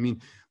ethnography. I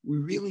mean, we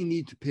really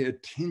need to pay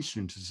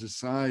attention to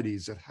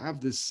societies that have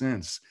this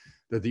sense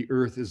that the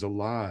earth is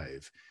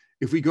alive.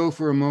 If we go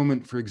for a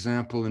moment, for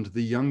example, into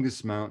the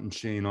youngest mountain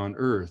chain on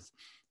earth,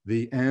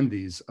 the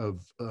Andes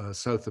of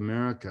South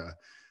America,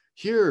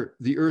 here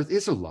the earth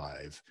is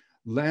alive.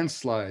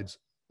 Landslides,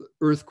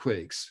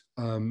 earthquakes,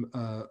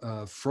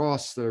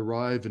 frosts that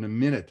arrive in a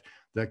minute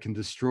that can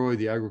destroy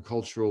the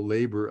agricultural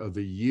labor of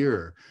a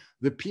year.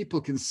 The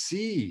people can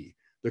see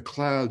the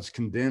clouds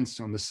condense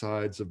on the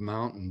sides of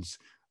mountains,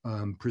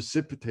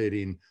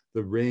 precipitating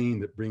the rain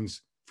that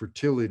brings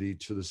fertility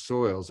to the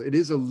soils. It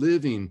is a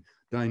living,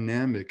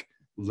 dynamic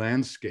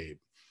landscape.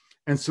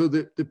 And so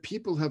the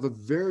people have a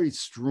very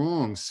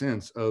strong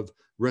sense of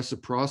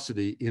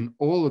reciprocity in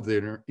all of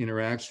their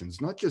interactions,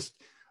 not just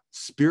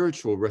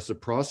spiritual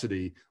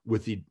reciprocity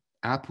with the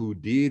Apu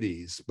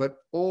deities, but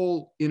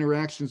all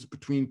interactions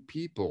between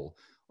people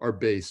are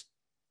based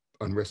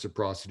on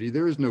reciprocity.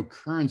 There is no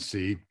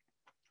currency.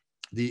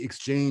 The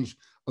exchange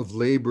of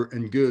labor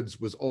and goods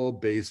was all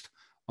based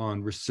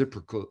on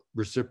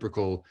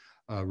reciprocal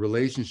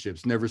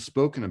relationships, never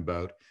spoken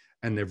about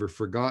and never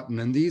forgotten.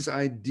 And these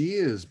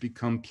ideas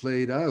become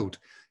played out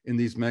in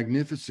these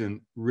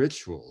magnificent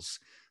rituals.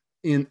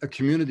 In a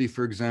community,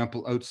 for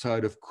example,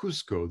 outside of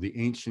Cusco, the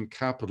ancient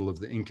capital of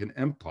the Incan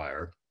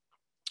Empire,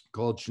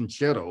 called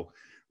Chinchero,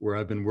 where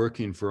I've been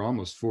working for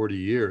almost 40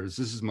 years.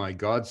 This is my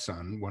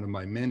godson, one of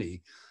my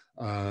many.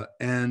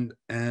 And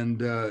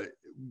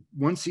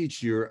once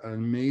each year, an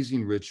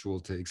amazing ritual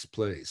takes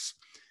place.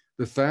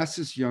 The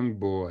fastest young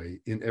boy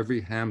in every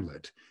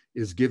hamlet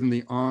is given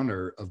the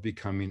honor of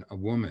becoming a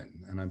woman.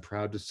 And I'm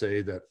proud to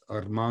say that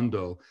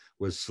Armando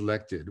was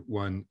selected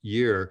one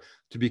year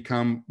to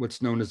become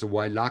what's known as a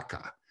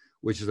Wailaka,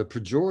 which is a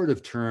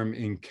pejorative term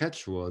in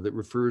Quechua that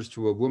refers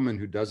to a woman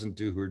who doesn't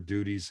do her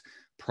duties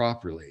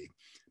properly.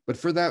 But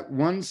for that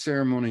one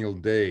ceremonial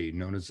day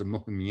known as the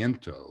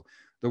Mojimiento,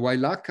 the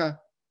Wailaka,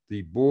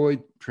 the boy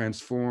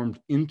transformed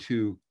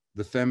into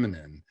the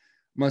feminine,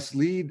 must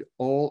lead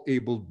all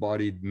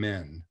able-bodied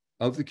men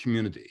of the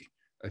community,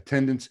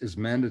 attendance is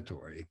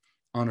mandatory,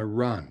 on a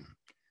run.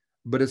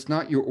 But it's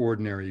not your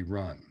ordinary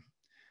run.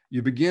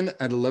 You begin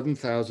at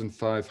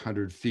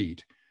 11,500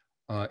 feet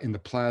in the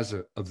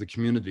plaza of the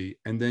community,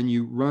 and then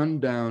you run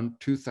down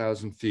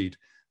 2,000 feet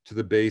to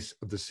the base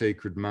of the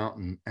sacred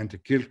mountain,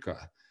 Antequilca,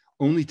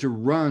 only to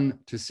run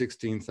to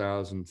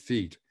 16,000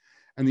 feet.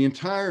 And the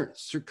entire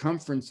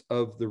circumference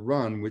of the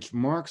run, which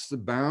marks the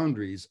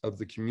boundaries of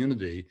the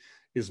community,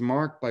 is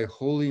marked by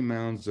holy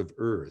mounds of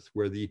earth,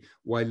 where the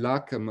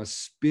Wailaka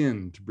must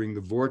spin to bring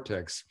the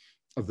vortex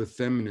of the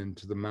feminine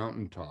to the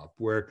mountaintop,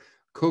 where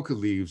coca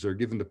leaves are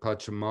given to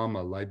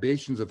Pachamama,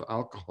 libations of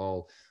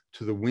alcohol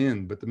to the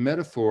wind. But the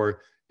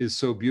metaphor is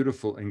so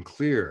beautiful and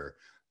clear.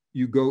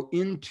 You go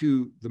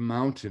into the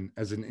mountain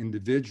as an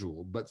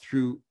individual, but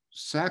through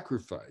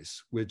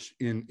sacrifice, which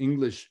in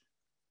English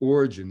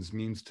origins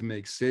means to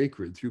make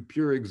sacred, through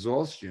pure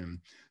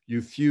exhaustion, you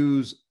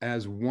fuse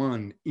as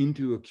one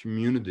into a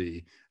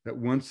community that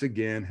once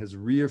again has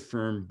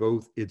reaffirmed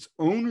both its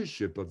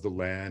ownership of the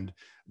land,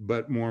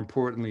 but more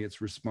importantly,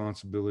 its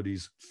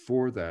responsibilities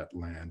for that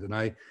land. And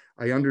I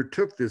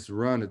undertook this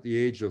run at the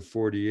age of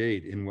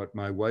 48 in what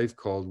my wife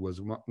called was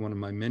one of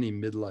my many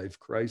midlife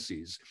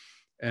crises.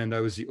 And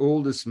I was the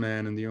oldest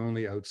man and the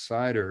only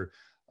outsider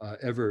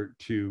ever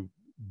to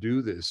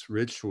do this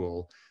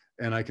ritual.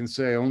 And I can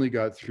say I only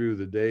got through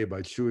the day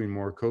by chewing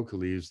more coca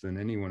leaves than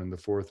anyone in the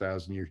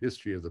 4,000-year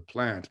history of the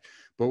plant.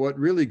 But what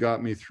really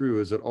got me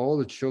through is that all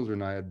the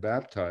children I had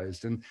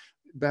baptized, and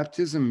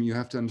baptism, you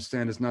have to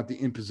understand, is not the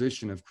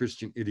imposition of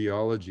Christian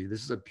ideology.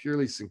 This is a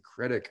purely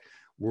syncretic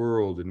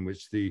world in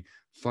which the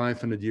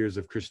 500 years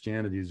of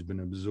Christianity has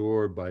been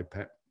absorbed by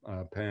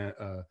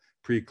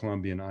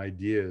pre-Columbian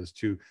ideas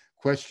to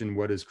question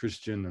what is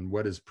Christian and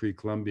what is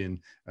pre-Columbian,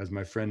 as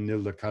my friend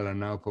Nilda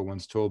Kalanaupa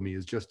once told me,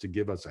 is just to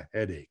give us a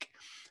headache.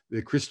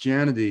 The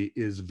Christianity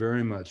is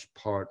very much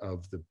part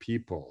of the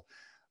people.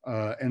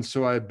 And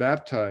so I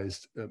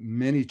baptized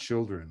many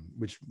children,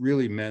 which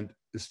really meant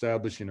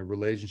establishing a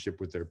relationship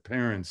with their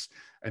parents,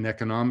 an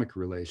economic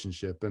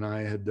relationship. And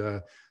I had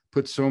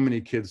put so many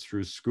kids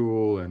through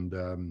school and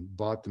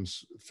bought them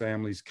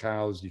families,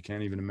 cows, you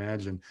can't even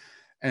imagine.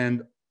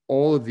 And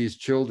all of these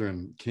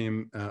children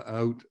came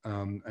out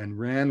and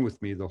ran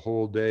with me the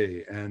whole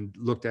day and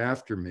looked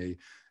after me.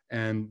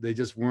 And they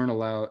just weren't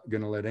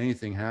going to let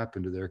anything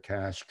happen to their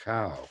cash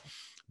cow.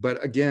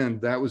 But again,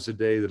 that was the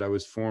day that I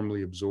was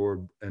formally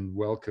absorbed and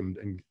welcomed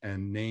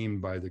and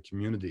named by the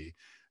community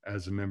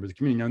as a member of the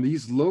community. Now,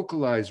 these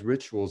localized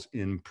rituals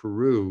in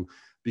Peru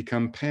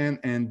become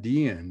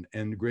pan-Andean,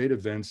 and great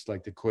events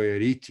like the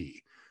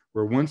Coyariti,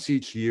 where once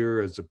each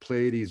year, as the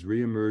Pleiades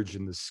reemerge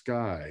in the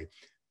sky,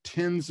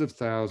 tens of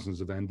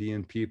thousands of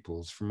Andean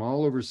peoples from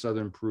all over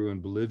southern Peru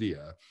and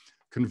Bolivia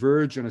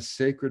converge on a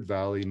sacred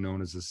valley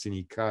known as the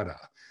Sinicara,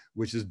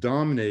 which is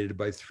dominated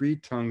by 3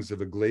 tongues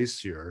of a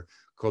glacier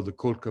called the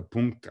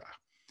Colcapunca.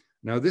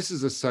 Now, this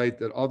is a site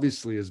that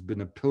obviously has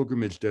been a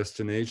pilgrimage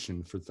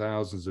destination for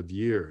thousands of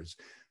years.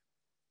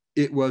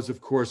 It was, of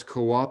course,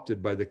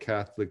 co-opted by the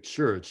Catholic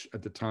Church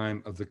at the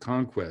time of the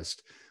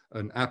conquest.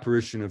 An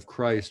apparition of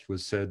Christ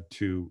was said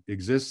to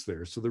exist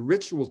there. So the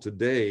ritual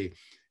today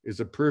is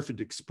a perfect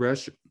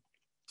expression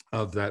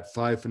of that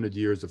 500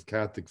 years of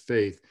Catholic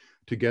faith,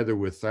 together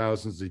with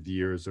thousands of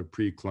years of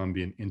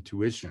pre-Columbian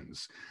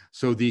intuitions.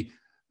 So the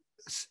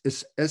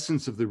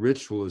essence of the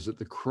ritual is that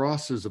the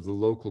crosses of the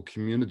local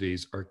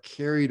communities are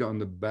carried on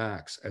the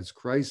backs, as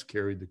Christ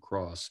carried the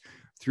cross,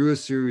 through a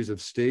series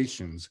of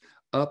stations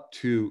up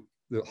to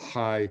the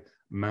high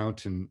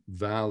mountain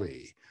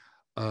valley.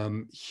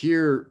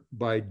 Here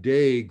by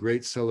day,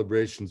 great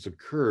celebrations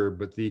occur,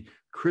 but the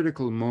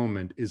critical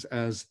moment is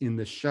as in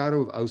the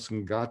shadow of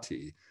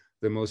Ausangati,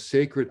 the most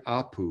sacred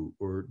Apu,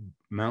 or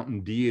mountain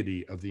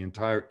deity of the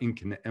entire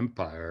Incan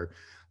Empire,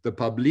 the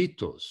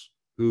Pablitos,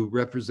 who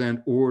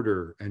represent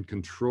order and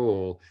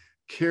control,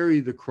 carry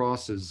the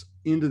crosses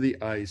into the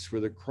ice,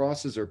 where the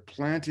crosses are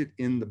planted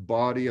in the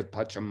body of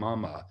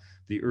Pachamama,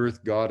 the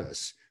earth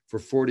goddess, for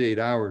 48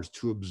 hours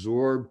to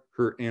absorb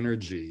her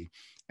energy.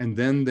 And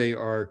then they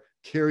are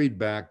carried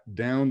back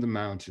down the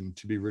mountain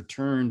to be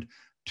returned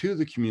to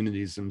the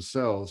communities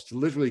themselves, to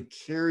literally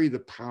carry the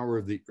power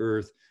of the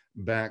earth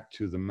back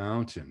to the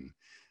mountain.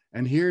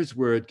 And here's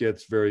where it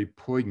gets very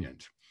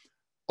poignant.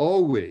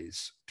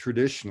 Always,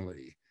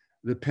 traditionally,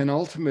 the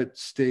penultimate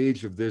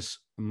stage of this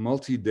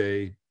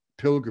multi-day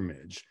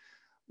pilgrimage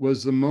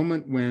was the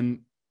moment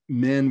when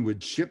men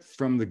would ship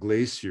from the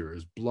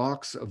glaciers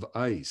blocks of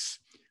ice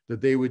that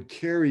they would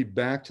carry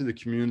back to the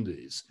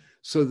communities,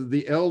 so that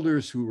the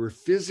elders who were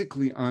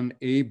physically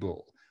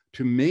unable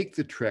to make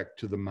the trek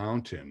to the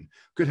mountain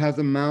could have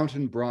the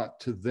mountain brought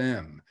to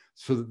them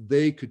so that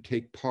they could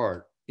take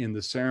part in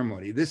the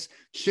ceremony. This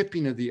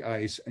chipping of the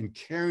ice and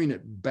carrying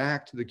it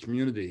back to the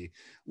community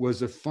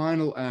was a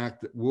final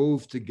act that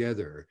wove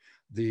together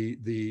the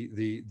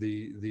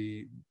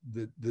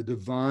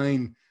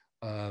divine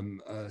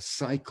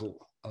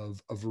cycle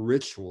of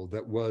ritual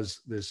that was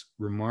this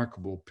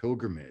remarkable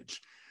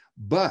pilgrimage.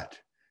 But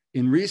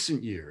in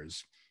recent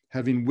years,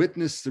 having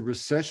witnessed the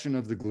recession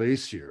of the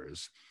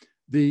glaciers,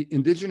 the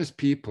indigenous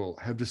people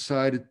have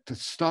decided to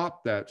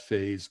stop that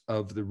phase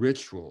of the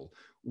ritual.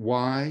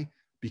 Why?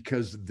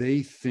 Because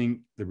they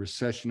think the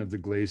recession of the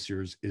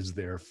glaciers is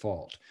their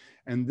fault.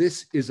 And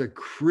this is a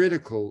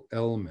critical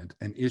element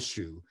and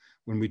issue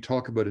when we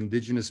talk about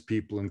indigenous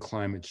people and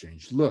climate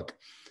change. Look,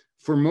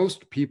 for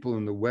most people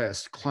in the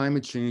West,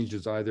 climate change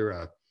is either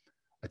a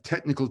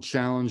technical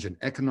challenge, an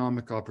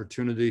economic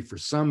opportunity, for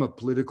some a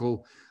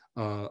political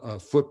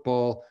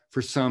football,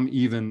 for some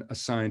even a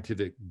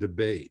scientific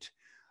debate.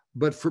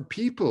 But for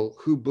people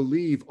who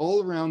believe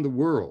all around the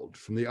world,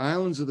 from the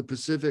islands of the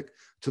Pacific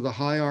to the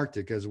high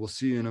Arctic, as we'll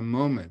see in a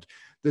moment,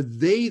 that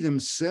they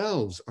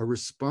themselves are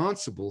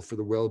responsible for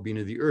the well-being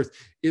of the earth.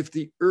 If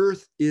the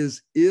earth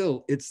is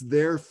ill, it's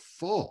their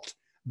fault.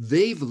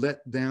 They've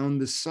let down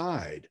the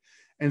side.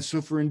 And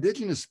so for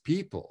indigenous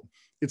people,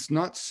 it's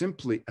not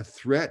simply a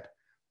threat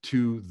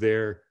to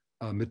their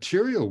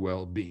material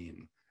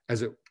well-being,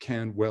 as it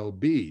can well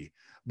be,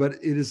 but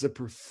it is a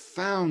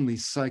profoundly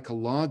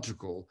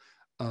psychological,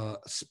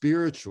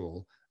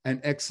 spiritual, and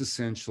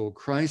existential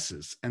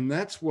crisis. And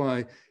that's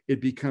why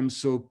it becomes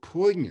so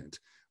poignant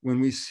when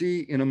we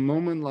see in a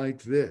moment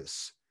like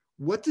this,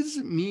 what does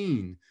it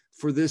mean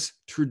for this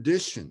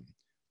tradition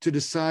to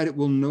decide it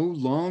will no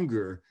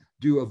longer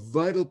do a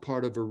vital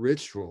part of a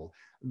ritual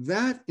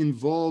that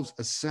involves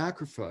a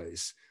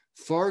sacrifice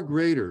far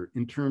greater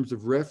in terms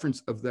of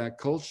reference of that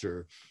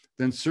culture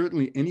than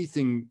certainly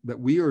anything that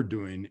we are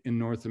doing in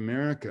North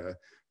America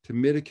to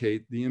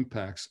mitigate the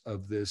impacts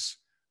of this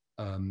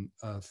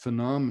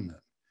phenomenon.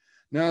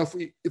 Now,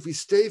 if we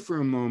stay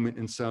for a moment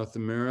in South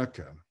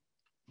America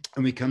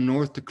and we come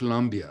north to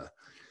Colombia,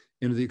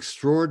 into the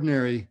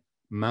extraordinary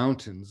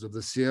mountains of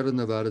the Sierra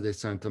Nevada de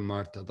Santa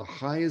Marta, the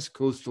highest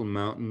coastal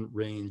mountain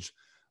range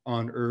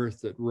on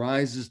earth that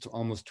rises to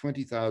almost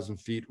 20,000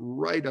 feet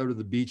right out of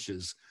the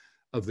beaches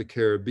of the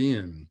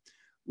Caribbean,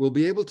 we'll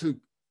be able to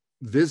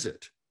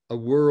visit a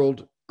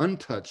world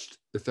untouched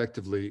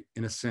effectively,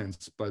 in a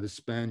sense, by the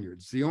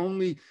Spaniards. The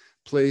only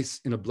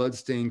place in a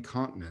bloodstained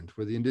continent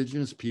where the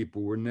indigenous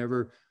people were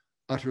never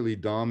utterly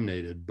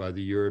dominated by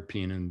the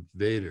European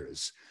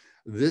invaders.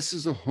 This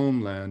is a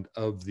homeland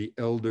of the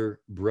elder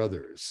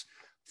brothers.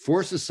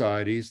 Four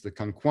societies, the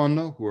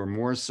Kankwano, who are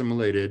more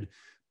assimilated,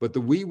 but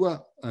the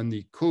Wiwa and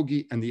the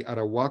Kogi and the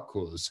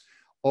Arawakos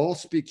all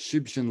speak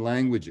Chibchan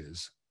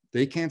languages.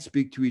 They can't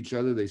speak to each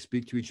other. They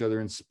speak to each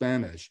other in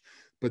Spanish.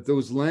 But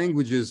those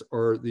languages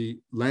are the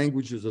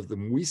languages of the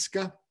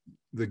Muisca,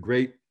 the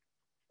great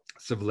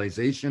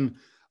civilization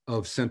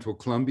of central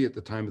Colombia at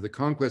the time of the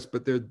conquest,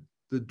 but they're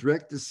the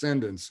direct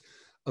descendants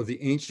of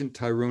the ancient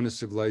Tairona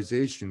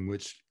civilization,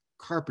 which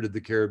carpeted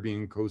the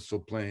Caribbean coastal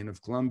plain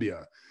of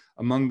Colombia,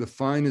 among the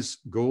finest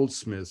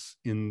goldsmiths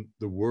in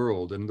the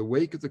world. And in the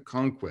wake of the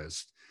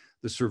conquest,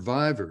 the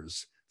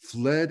survivors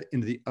fled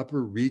into the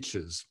upper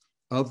reaches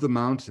of the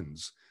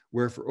mountains,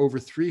 where for over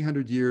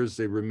 300 years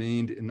they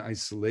remained in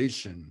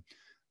isolation.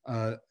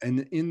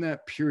 And in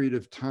that period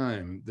of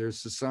time, their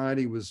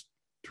society was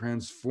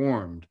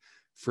transformed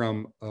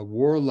from a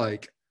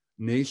warlike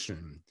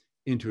nation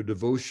into a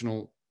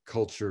devotional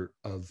culture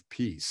of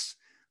peace.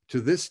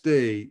 To this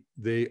day,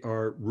 they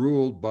are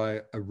ruled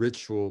by a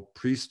ritual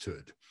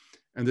priesthood,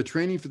 and the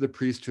training for the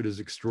priesthood is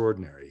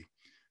extraordinary.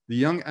 The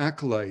young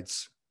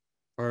acolytes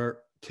are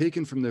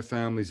taken from their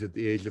families at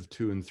the age of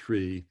 2 and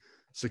 3,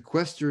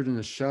 sequestered in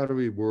a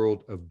shadowy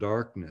world of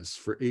darkness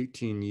for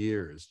 18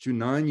 years, 2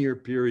 9-year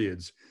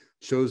periods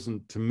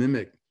chosen to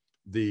mimic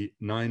the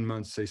 9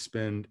 months they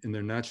spend in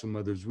their natural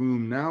mother's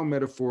womb. Now,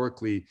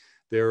 metaphorically,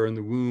 they are in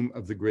the womb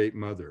of the Great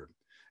Mother.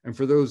 And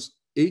for those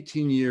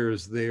 18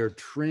 years, they are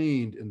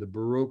trained in the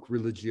Baroque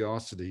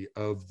religiosity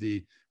of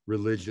the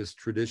religious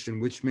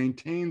tradition, which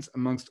maintains,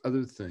 amongst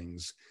other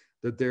things,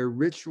 that their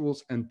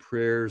rituals and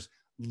prayers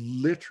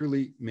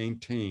literally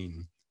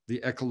maintain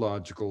the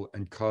ecological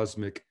and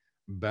cosmic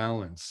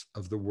balance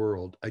of the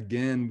world.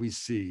 Again, we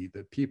see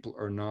that people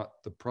are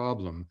not the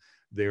problem,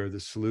 they are the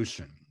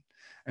solution.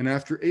 And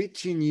after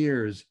 18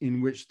 years in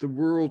which the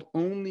world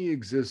only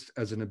exists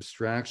as an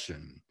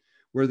abstraction,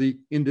 where the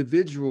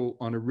individual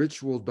on a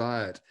ritual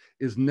diet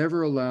is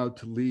never allowed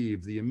to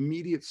leave the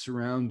immediate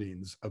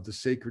surroundings of the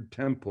sacred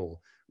temple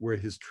where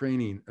his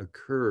training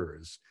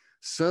occurs,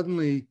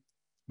 suddenly,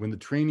 when the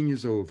training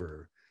is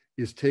over,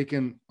 is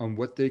taken on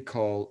what they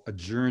call a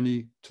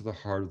journey to the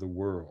heart of the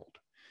world.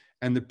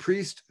 And the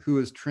priest who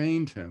has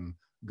trained him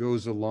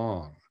goes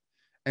along.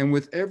 And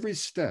with every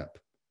step,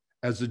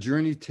 as the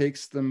journey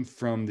takes them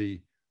from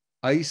the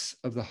ice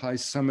of the high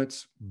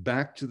summits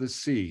back to the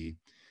sea,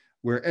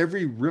 where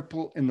every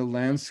ripple in the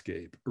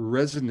landscape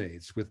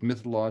resonates with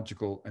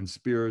mythological and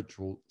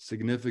spiritual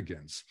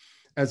significance,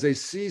 as they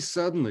see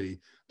suddenly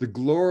the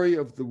glory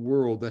of the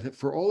world that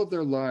for all of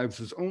their lives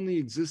has only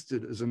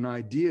existed as an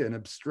idea, an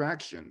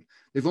abstraction.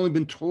 They've only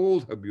been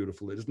told how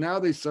beautiful it is. Now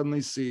they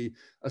suddenly see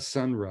a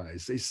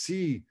sunrise. They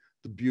see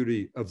the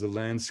beauty of the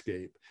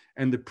landscape.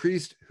 And the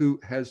priest who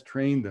has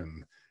trained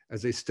them,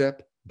 as they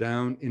step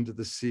down into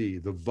the sea,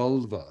 the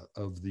vulva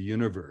of the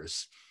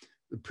universe,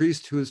 the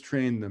priest who has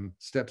trained them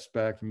steps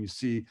back, and you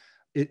see,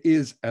 it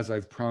is as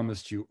I've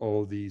promised you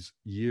all these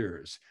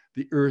years.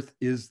 The earth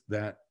is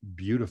that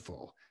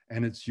beautiful,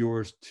 and it's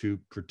yours to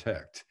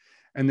protect.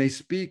 And they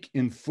speak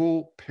in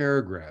full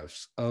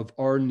paragraphs of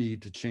our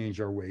need to change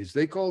our ways.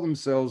 They call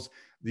themselves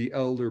the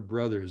elder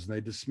brothers, and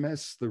they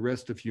dismiss the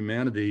rest of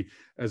humanity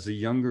as the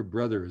younger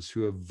brothers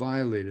who have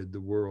violated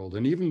the world.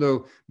 And even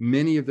though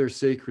many of their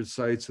sacred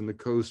sites on the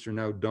coast are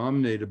now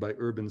dominated by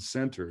urban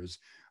centers,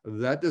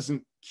 that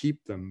doesn't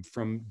keep them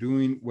from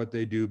doing what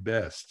they do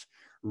best: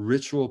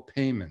 ritual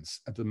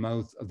payments at the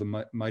mouth of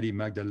the mighty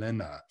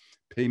Magdalena,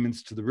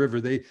 payments to the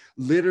river. They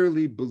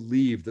literally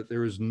believe that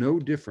there is no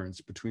difference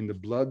between the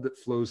blood that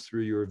flows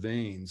through your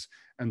veins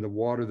and the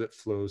water that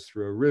flows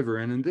through a river.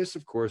 And in this,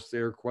 of course, they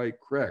are quite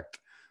correct.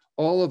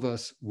 All of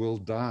us will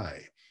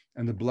die,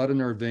 and the blood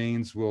in our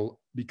veins will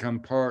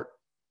become part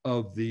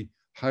of the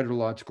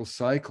hydrological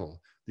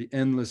cycle, the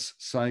endless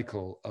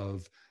cycle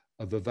of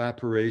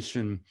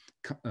evaporation,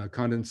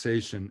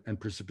 condensation, and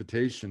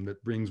precipitation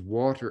that brings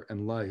water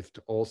and life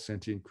to all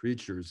sentient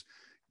creatures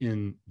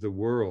in the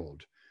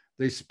world.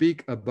 They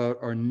speak about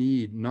our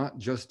need not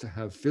just to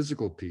have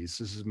physical peace.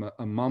 This is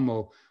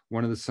Amamo,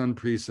 one of the sun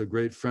priests, a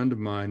great friend of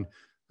mine,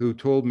 who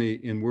told me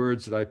in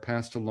words that I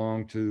passed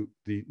along to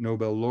the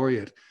Nobel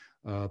laureate,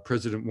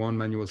 President Juan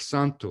Manuel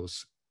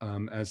Santos,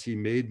 as he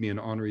made me an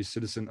honorary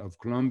citizen of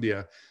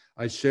Colombia.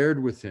 I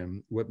shared with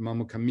him what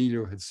Mamo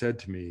Camilo had said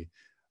to me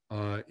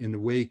in the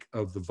wake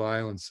of the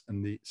violence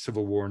and the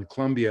civil war in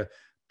Colombia.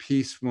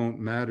 Peace won't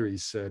matter, he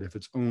said, if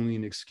it's only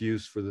an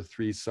excuse for the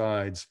three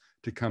sides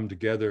to come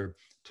together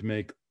to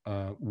make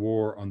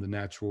war on the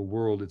natural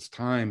world. It's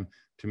time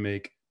to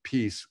make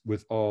peace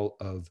with all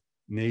of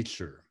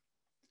nature.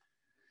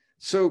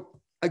 So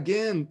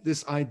again,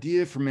 this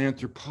idea from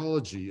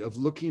anthropology of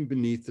looking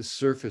beneath the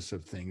surface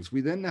of things,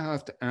 we then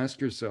have to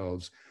ask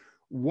ourselves,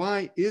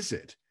 why is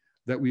it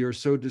that we are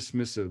so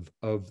dismissive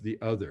of the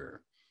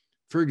other?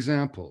 For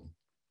example,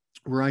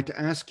 were I to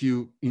ask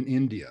you in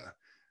India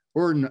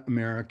or in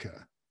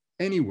America,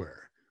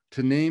 anywhere,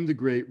 to name the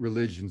great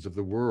religions of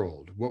the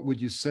world, what would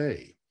you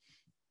say?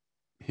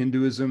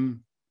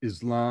 Hinduism,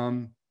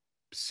 Islam,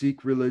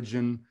 Sikh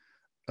religion,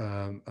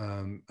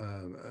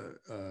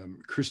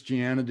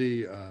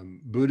 Christianity,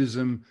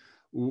 Buddhism,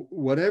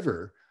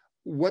 whatever,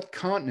 what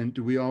continent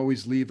do we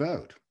always leave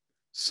out?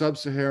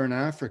 Sub-Saharan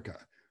Africa.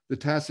 The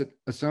tacit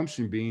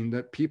assumption being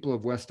that people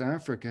of West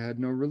Africa had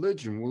no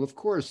religion. Well, of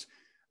course,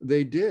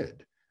 they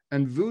did.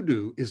 And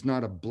voodoo is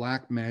not a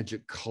black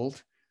magic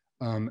cult,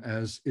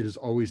 as it is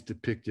always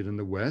depicted in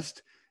the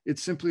West.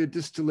 It's simply a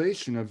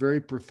distillation of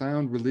very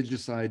profound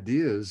religious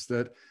ideas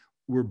that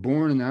were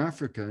born in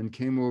Africa and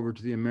came over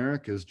to the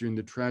Americas during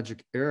the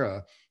tragic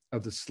era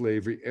of the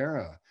slavery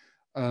era.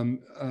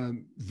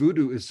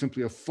 Voodoo is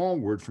simply a fall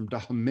word from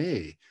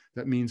Dahomey,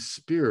 that means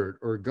spirit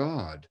or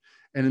God.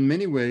 And in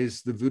many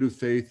ways, the voodoo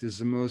faith is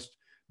the most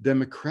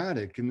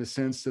democratic in the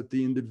sense that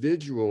the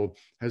individual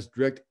has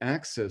direct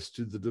access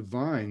to the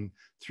divine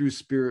through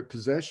spirit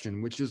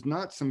possession, which is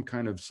not some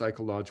kind of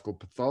psychological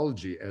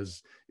pathology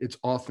as it's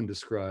often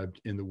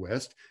described in the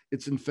West.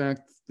 It's in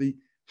fact the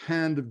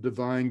hand of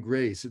divine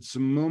grace. It's a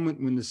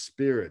moment when the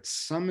spirit,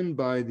 summoned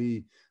by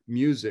the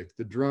music,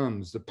 the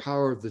drums, the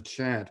power of the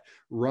chant,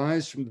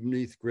 rise from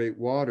beneath great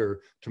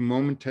water to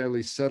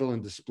momentarily settle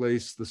and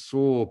displace the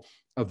soul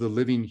of the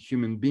living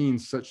human being,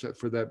 such that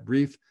for that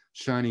brief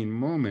shining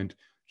moment,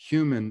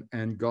 human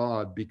and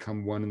God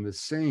become one and the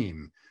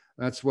same.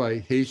 That's why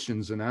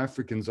Haitians and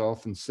Africans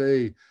often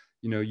say,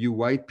 you know, you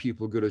white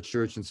people go to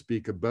church and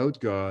speak about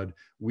God,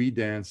 we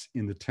dance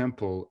in the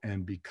temple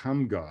and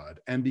become God.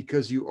 And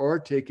because you are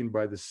taken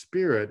by the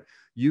Spirit,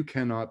 you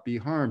cannot be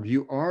harmed.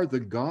 You are the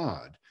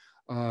God.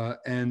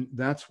 And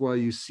that's why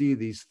you see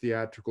these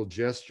theatrical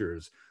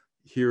gestures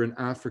here in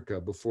Africa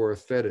before a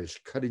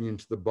fetish, cutting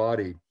into the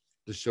body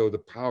to show the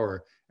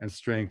power and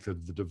strength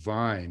of the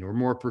divine, or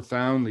more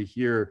profoundly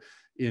here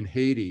in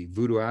Haiti,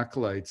 voodoo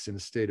acolytes in a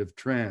state of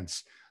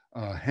trance,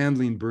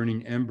 handling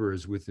burning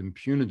embers with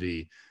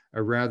impunity,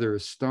 a rather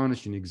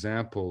astonishing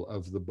example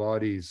of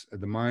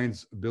the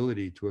mind's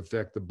ability to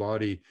affect the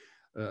body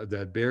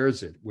that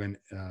bears it when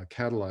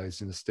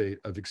catalyzed in a state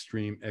of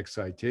extreme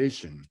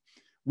excitation.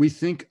 We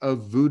think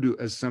of voodoo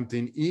as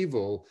something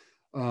evil,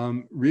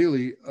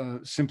 really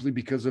simply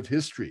because of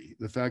history.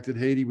 The fact that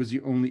Haiti was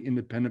the only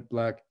independent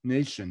Black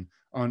nation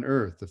on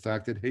earth, the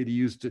fact that Haiti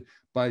used to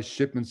buy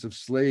shipments of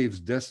slaves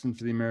destined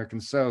for the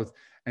American South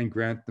and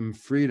grant them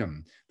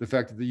freedom, the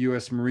fact that the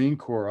US Marine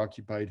Corps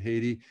occupied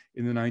Haiti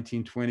in the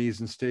 1920s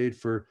and stayed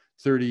for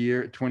 20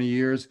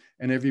 years,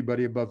 and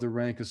everybody above the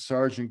rank of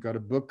sergeant got a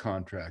book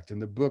contract,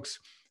 and the books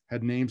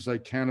had names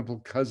like Cannibal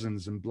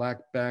Cousins and Black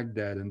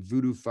Baghdad and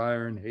Voodoo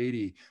Fire in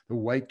Haiti, the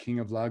White King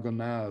of La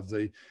Gonave,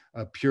 the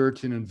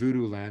Puritan and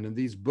Voodoo Land. And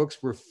these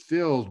books were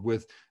filled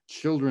with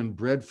children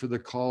bred for the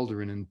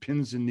cauldron and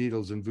pins and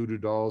needles and voodoo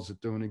dolls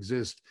that don't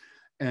exist,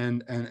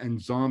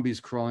 and zombies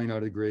crawling out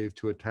of the grave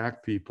to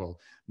attack people,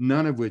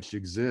 none of which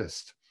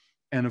exist.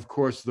 And of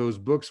course, those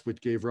books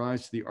which gave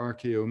rise to the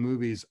RKO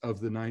movies of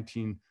the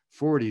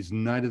 1940s,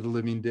 Night of the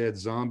Living Dead,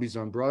 Zombies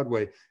on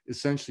Broadway,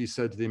 essentially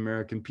said to the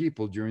American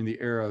people during the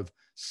era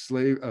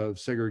of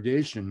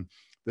segregation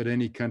that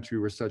any country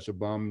where such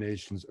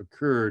abominations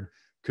occurred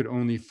could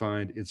only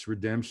find its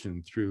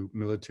redemption through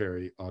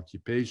military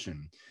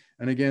occupation.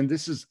 And again,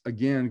 this is,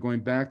 again,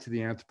 going back to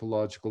the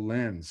anthropological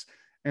lens.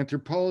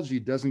 Anthropology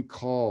doesn't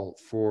call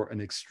for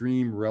an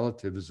extreme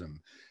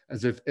relativism,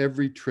 as if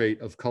every trait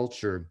of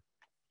culture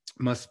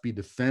must be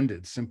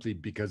defended simply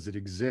because it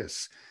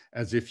exists,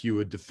 as if you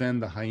would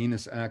defend the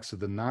heinous acts of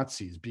the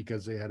Nazis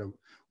because they had a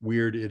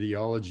weird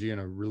ideology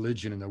and a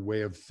religion and a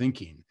way of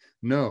thinking.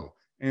 No,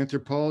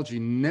 anthropology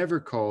never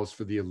calls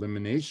for the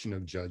elimination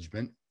of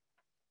judgment.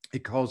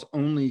 It calls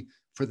only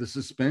for the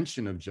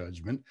suspension of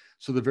judgment.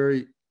 So the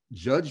very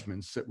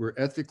judgments that we're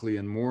ethically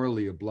and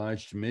morally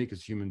obliged to make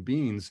as human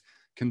beings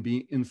can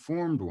be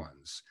informed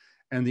ones.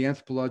 And the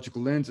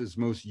anthropological lens is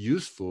most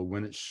useful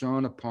when it's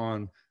shone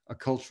upon a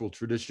cultural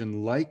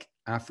tradition like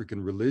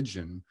African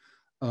religion,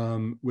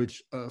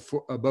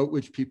 about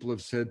which people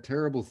have said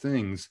terrible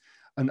things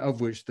and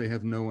of which they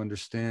have no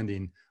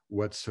understanding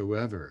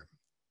whatsoever.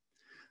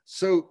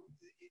 So,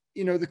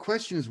 you know, the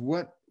question is,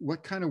 what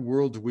kind of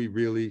world do we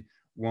really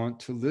want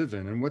to live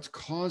in, and what's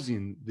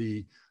causing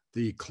the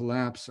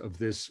collapse of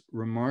this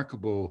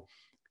remarkable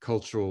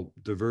cultural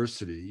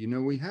diversity? You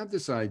know, we have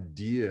this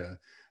idea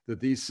that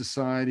these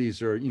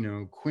societies are, you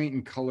know, quaint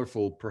and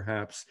colorful,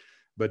 perhaps,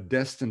 but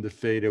destined to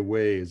fade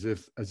away as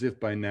if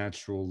by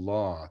natural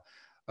law.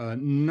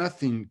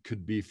 Nothing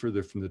could be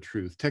further from the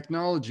truth.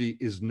 Technology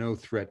is no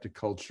threat to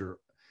culture.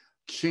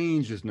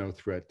 Change is no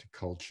threat to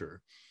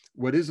culture.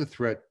 What is a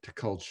threat to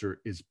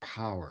culture is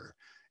power.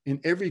 In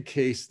every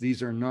case,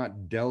 these are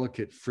not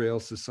delicate, frail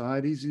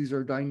societies. These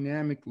are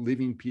dynamic,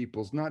 living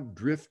peoples, not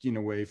drifting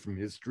away from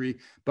history,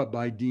 but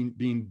by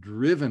being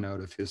driven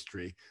out of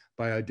history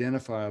by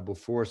identifiable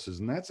forces.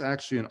 And that's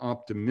actually an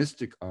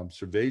optimistic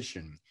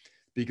observation,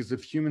 because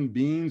if human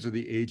beings are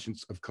the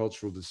agents of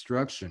cultural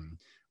destruction,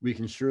 we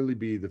can surely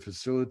be the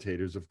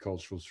facilitators of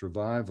cultural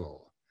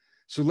survival.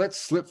 So let's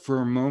slip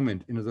for a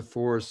moment into the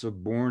forests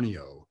of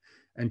Borneo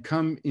and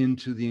come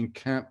into the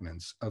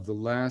encampments of the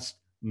last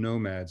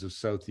nomads of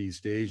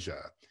Southeast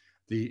Asia,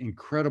 the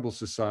incredible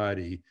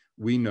society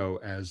we know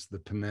as the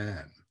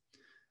Penan.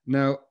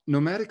 Now,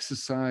 nomadic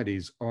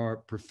societies are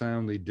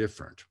profoundly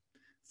different.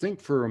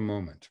 Think for a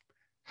moment,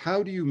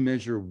 how do you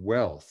measure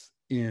wealth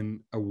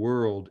in a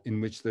world in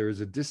which there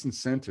is a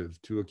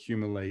disincentive to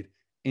accumulate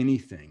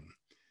anything?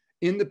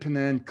 In the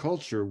Penan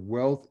culture,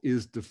 wealth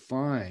is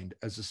defined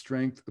as a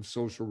strength of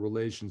social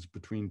relations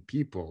between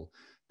people,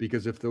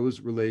 because if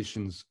those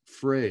relations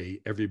fray,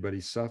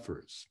 everybody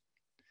suffers.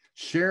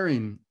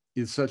 Sharing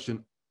is such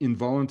an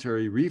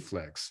involuntary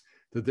reflex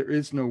that there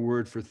is no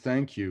word for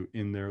thank you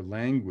in their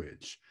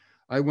language.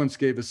 I once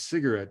gave a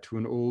cigarette to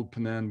an old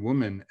Penan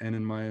woman, and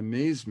in my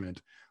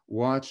amazement,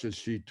 watched as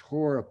she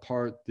tore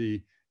apart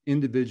the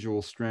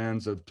individual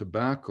strands of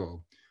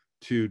tobacco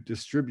to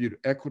distribute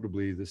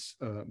equitably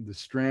the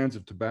strands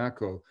of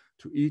tobacco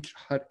to each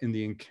hut in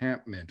the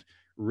encampment,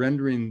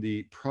 rendering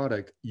the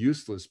product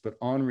useless, but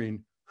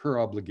honoring her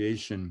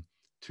obligation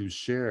to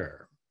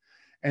share.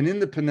 And in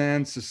the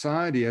Penan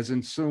society, as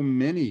in so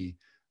many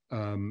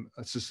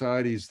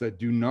societies that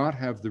do not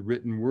have the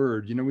written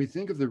word, we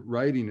think of the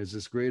writing as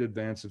this great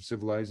advance of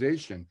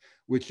civilization,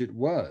 which it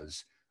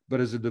was, but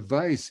as a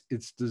device,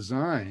 it's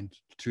designed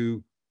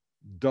to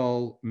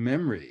dull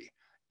memory.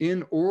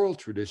 In oral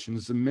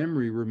traditions, the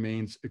memory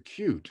remains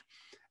acute,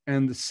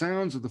 and the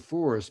sounds of the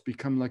forest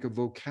become like a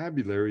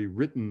vocabulary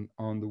written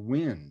on the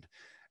wind.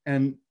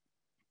 And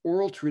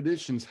oral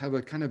traditions have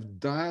a kind of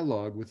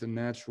dialogue with the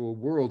natural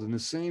world in the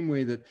same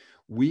way that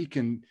we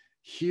can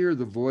hear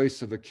the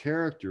voice of a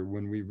character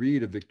when we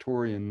read a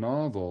Victorian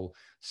novel.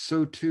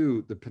 So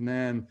too, the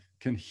Penan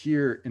can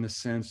hear, in a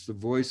sense, the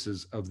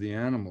voices of the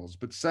animals.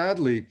 But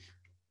sadly,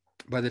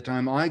 by the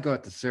time I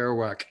got to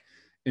Sarawak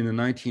in the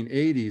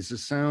 1980s, the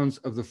sounds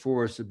of the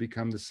forest had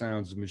become the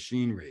sounds of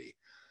machinery.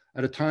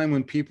 At a time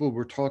when people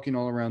were talking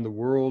all around the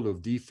world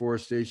of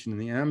deforestation in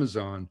the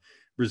Amazon,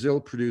 Brazil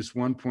produced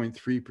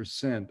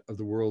 1.3% of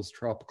the world's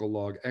tropical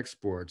log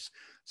exports.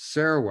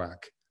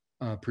 Sarawak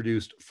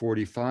produced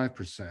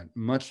 45%,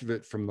 much of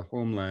it from the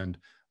homeland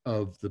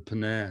of the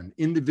Penan.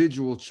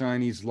 Individual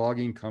Chinese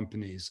logging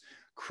companies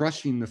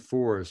crushing the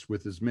forest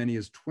with as many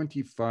as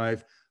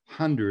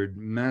 2,500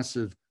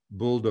 massive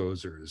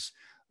bulldozers.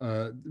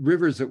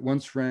 Rivers that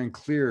once ran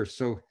clear,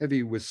 so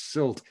heavy with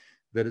silt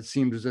that it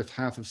seemed as if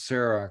half of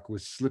Sarawak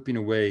was slipping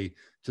away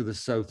to the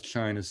South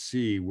China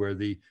Sea, where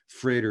the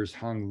freighters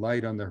hung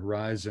light on the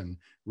horizon,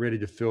 ready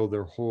to fill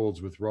their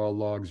holds with raw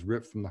logs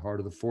ripped from the heart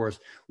of the forest.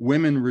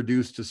 Women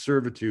reduced to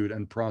servitude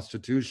and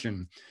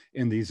prostitution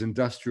in these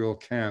industrial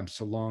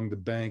camps along the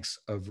banks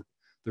of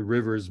the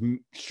rivers.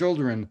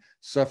 Children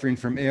suffering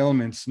from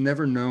ailments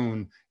never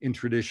known in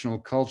traditional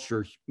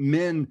culture.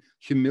 Men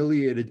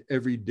humiliated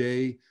every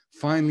day,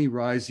 finally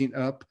rising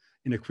up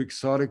in a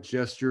quixotic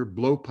gesture,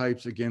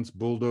 blowpipes against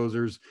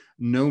bulldozers,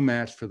 no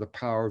match for the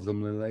power of the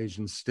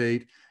Malaysian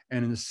state.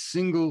 And in a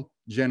single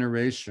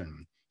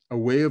generation, a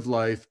way of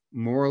life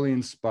morally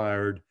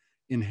inspired,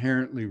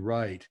 inherently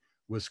right,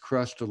 was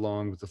crushed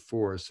along with the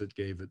force that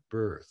gave it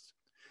birth.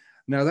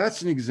 Now,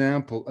 that's an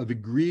example of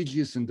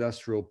egregious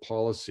industrial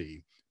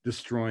policy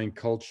destroying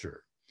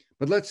culture.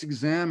 But let's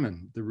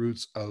examine the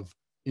roots of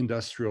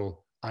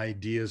industrial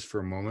ideas for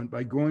a moment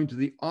by going to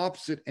the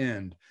opposite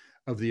end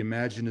of the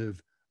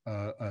imaginative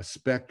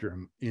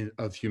spectrum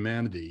of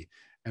humanity.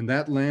 And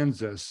that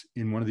lands us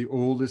in one of the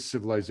oldest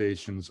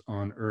civilizations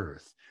on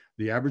Earth,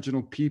 the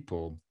Aboriginal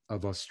people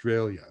of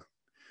Australia.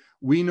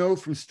 We know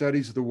from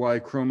studies of the Y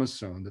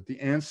chromosome that the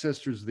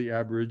ancestors of the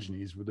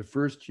Aborigines were the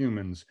first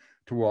humans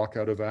to walk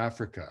out of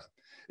Africa.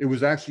 It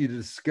was actually the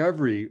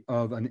discovery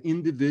of an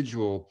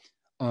individual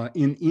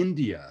in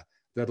India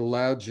that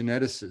allowed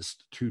geneticists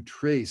to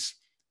trace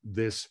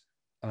this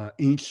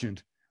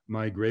ancient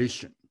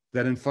migration,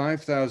 that in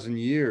 5,000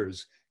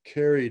 years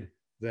carried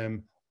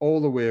them all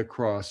the way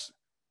across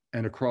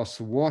the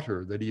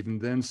water that even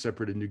then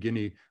separated New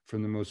Guinea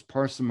from the most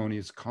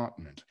parsimonious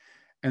continent.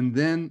 And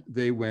then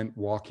they went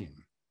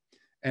walking.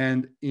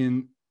 And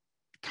in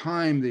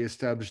time, they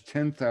established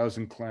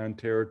 10,000 clan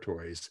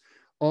territories,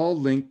 all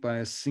linked by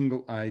a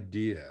single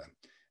idea.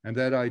 And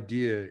that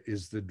idea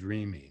is the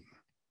dreaming.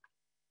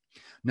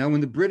 Now,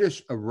 when the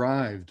British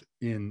arrived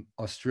in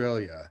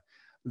Australia,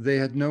 they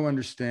had no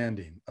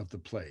understanding of the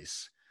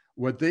place.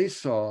 What they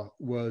saw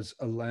was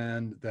a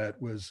land that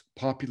was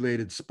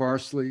populated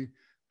sparsely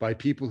by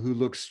people who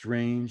looked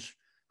strange,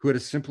 who had a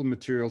simple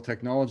material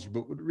technology.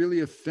 But what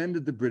really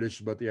offended the British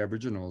about the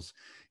Aboriginals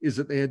is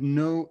that they had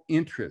no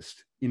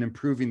interest in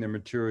improving their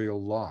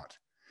material lot.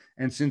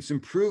 And since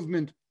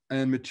improvement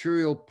and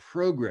material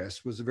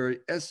progress was the very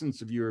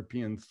essence of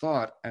European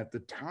thought at the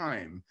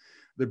time,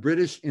 the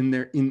British, in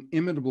their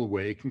inimitable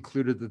way,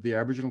 concluded that the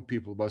Aboriginal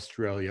people of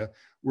Australia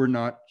were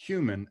not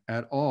human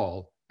at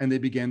all, and they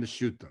began to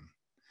shoot them.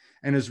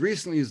 And as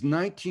recently as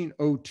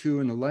 1902,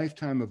 in the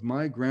lifetime of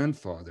my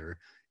grandfather,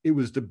 it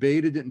was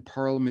debated in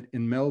Parliament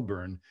in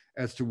Melbourne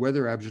as to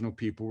whether Aboriginal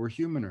people were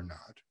human or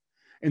not.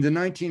 In the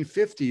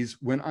 1950s,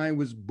 when I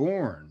was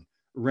born,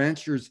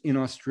 ranchers in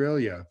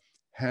Australia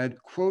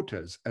had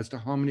quotas as to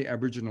how many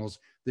Aboriginals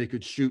they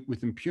could shoot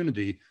with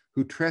impunity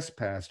who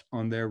trespassed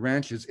on their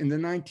ranches in the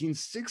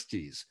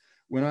 1960s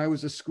when I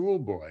was a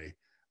schoolboy.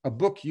 A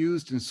book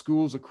used in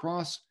schools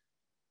across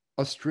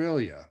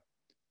Australia,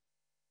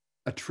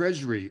 A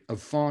Treasury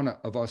of Fauna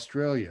of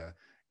Australia,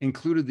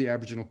 included the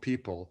Aboriginal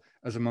people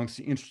as amongst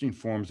the interesting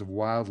forms of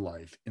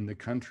wildlife in the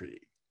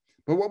country.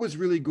 But what was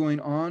really going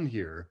on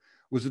here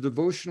was a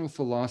devotional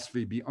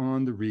philosophy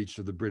beyond the reach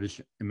of the British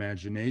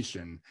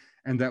imagination,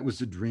 and that was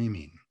the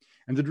dreaming.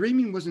 And the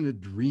dreaming wasn't a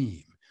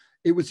dream.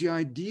 It was the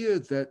idea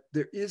that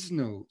there is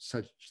no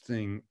such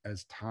thing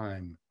as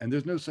time, and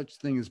there's no such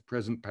thing as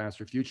present,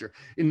 past, or future.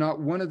 In not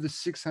one of the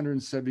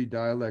 670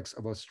 dialects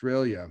of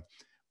Australia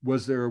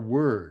was there a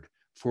word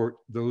for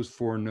those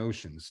four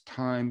notions: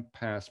 time,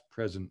 past,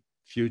 present,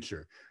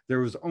 future. There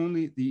was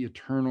only the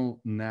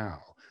eternal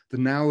now, the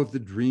now of the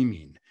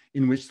dreaming,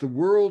 in which the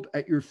world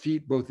at your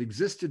feet both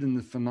existed in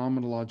the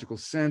phenomenological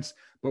sense,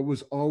 but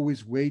was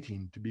always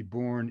waiting to be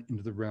born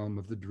into the realm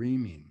of the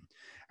dreaming.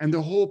 And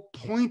the whole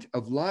point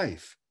of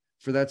life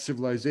for that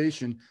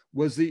civilization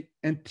was the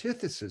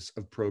antithesis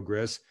of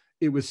progress.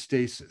 It was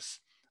stasis.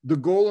 The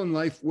goal in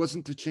life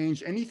wasn't to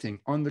change anything.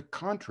 On the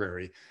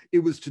contrary, it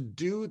was to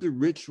do the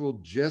ritual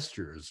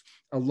gestures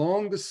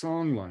along the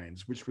song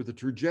lines, which were the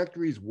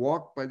trajectories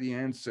walked by the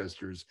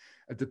ancestors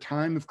at the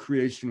time of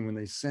creation when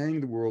they sang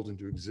the world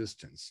into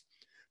existence.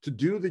 To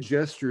do the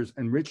gestures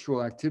and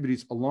ritual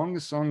activities along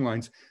the song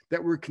lines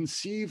that were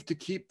conceived to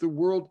keep the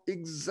world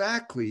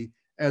exactly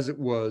as it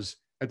was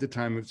at the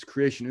time of its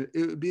creation.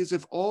 It would be as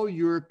if all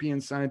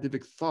European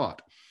scientific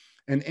thought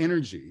and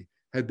energy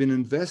had been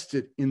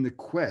invested in the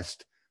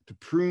quest to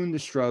prune the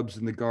shrubs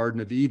in the Garden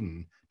of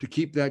Eden, to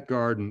keep that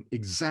garden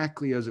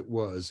exactly as it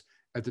was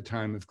at the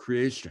time of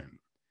creation.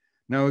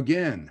 Now,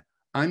 again,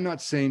 I'm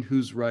not saying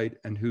who's right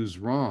and who's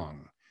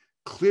wrong.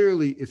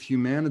 Clearly, if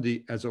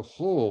humanity as a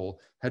whole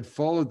had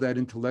followed that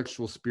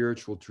intellectual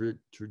spiritual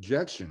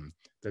trajectory,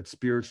 that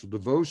spiritual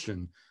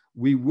devotion,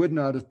 we would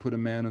not have put a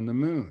man on the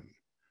moon.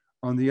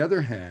 On the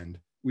other hand,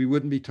 we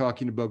wouldn't be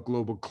talking about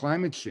global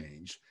climate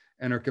change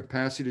and our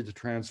capacity to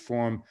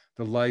transform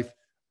the life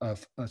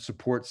of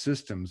support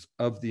systems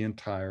of the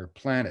entire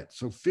planet.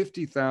 So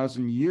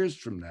 50,000 years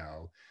from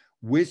now,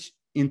 which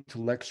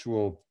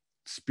intellectual,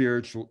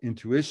 spiritual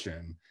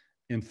intuition,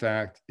 in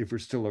fact, if we're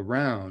still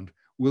around,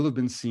 will have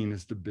been seen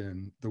as to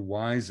been the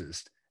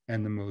wisest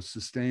and the most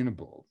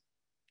sustainable.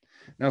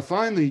 Now,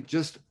 finally,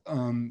 just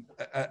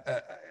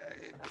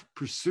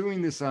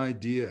pursuing this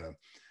idea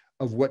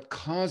of what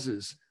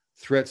causes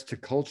threats to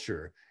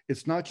culture,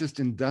 it's not just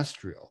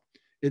industrial,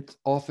 it's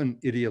often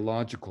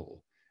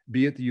ideological,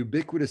 be it the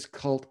ubiquitous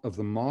cult of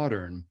the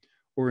modern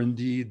or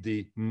indeed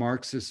the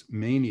Marxist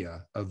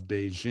mania of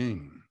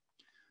Beijing.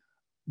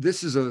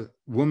 This is a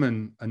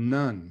woman, a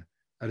nun,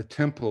 at a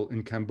temple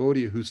in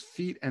Cambodia whose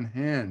feet and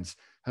hands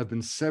have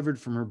been severed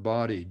from her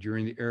body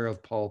during the era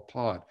of Pol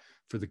Pot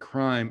for the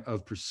crime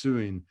of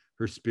pursuing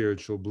her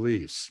spiritual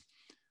beliefs.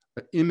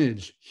 An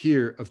image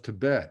here of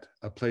Tibet,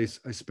 a place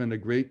I spend a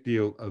great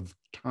deal of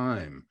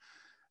time.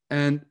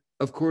 And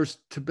of course,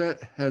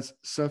 Tibet has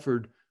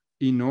suffered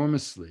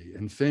enormously.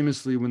 And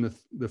famously, when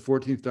the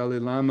 14th Dalai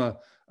Lama,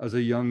 as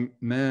a young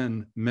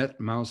man, met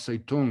Mao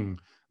Zedong,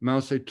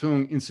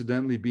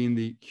 incidentally, being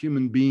the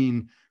human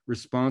being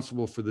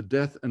responsible for the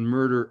death and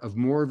murder of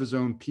more of his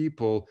own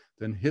people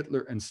than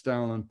Hitler and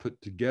Stalin put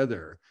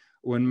together.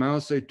 When Mao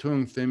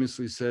Zedong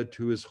famously said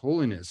to His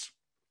Holiness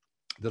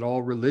that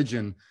all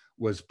religion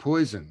was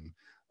poison,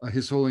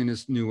 His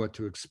Holiness knew what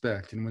to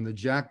expect. And when the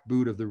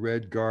jackboot of the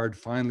Red Guard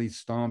finally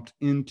stomped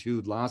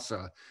into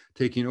Lhasa,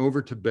 taking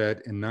over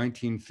Tibet in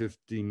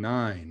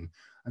 1959,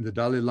 and the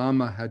Dalai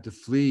Lama had to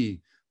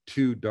flee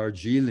to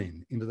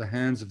Darjeeling into the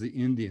hands of the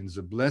Indians,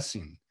 a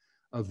blessing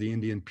of the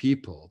Indian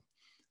people,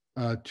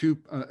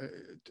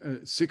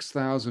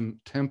 6,000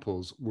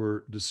 temples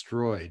were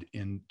destroyed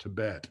in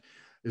Tibet.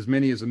 As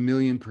many as 1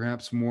 million,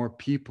 perhaps more,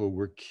 people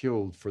were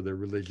killed for their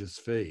religious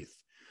faith.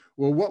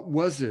 Well, what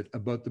was it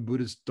about the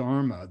Buddhist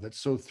Dharma that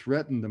so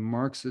threatened the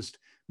Marxist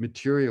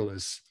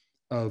materialists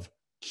of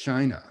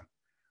China?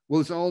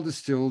 Well, it's all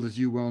distilled, as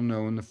you well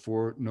know, in the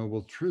Four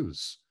Noble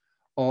Truths.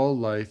 All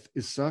life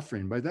is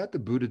suffering. By that, the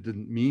Buddha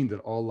didn't mean that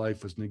all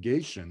life was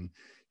negation.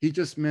 He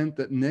just meant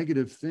that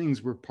negative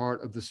things were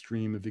part of the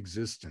stream of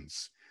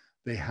existence.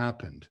 They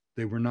happened.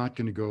 They were not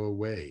going to go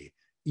away.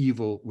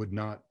 Evil would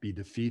not be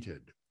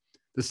defeated.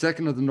 The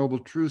second of the Noble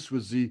Truths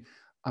was the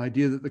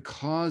idea that the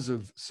cause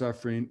of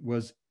suffering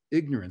was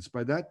ignorance.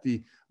 By that,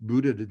 the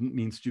Buddha didn't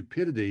mean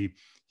stupidity.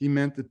 He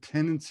meant the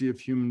tendency of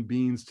human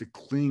beings to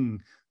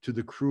cling to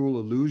the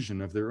cruel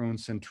illusion of their own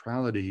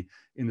centrality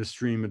in the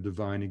stream of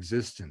divine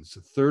existence.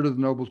 The third of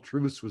the Noble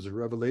Truths was a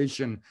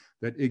revelation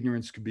that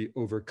ignorance could be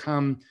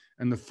overcome.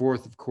 And the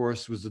fourth, of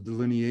course, was the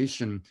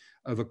delineation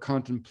of a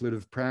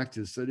contemplative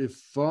practice that, if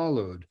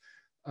followed,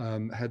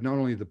 had not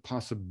only the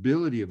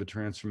possibility of a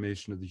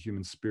transformation of the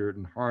human spirit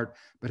and heart,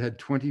 but had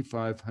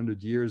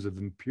 2,500 years of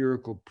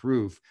empirical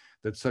proof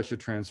that such a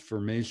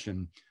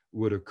transformation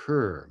would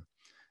occur.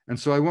 And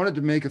so I wanted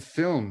to make a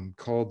film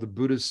called The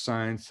Buddhist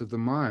Science of the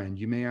Mind.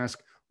 You may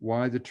ask,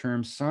 why the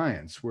term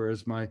science?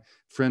 Whereas my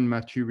friend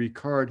Mathieu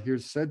Ricard here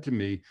said to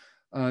me,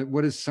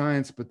 what is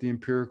science but the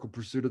empirical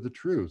pursuit of the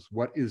truth?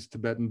 What is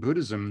Tibetan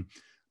Buddhism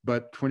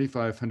but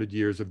 2,500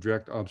 years of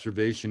direct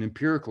observation,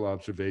 empirical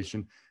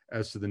observation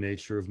as to the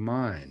nature of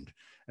mind?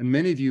 And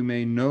many of you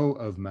may know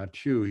of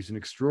Mathieu. He's an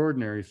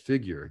extraordinary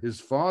figure. His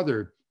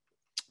father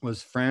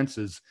was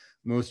France's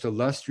most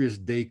illustrious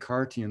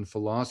Descartesian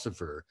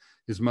philosopher.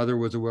 His mother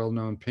was a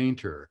well-known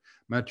painter.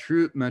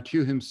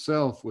 Mathieu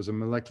himself was a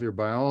molecular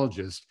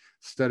biologist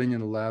studying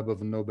in the lab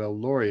of a Nobel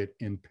laureate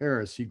in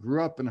Paris. He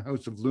grew up in a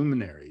house of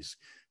luminaries.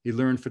 He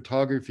learned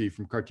photography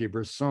from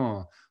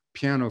Cartier-Bresson,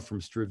 piano from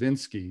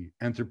Stravinsky,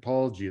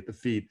 anthropology at the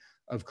feet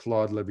of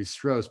Claude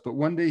Lévi-Strauss. But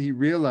one day he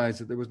realized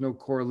that there was no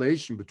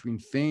correlation between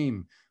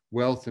fame,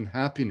 wealth, and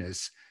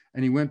happiness.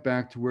 And he went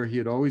back to where he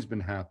had always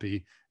been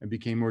happy and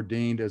became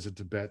ordained as a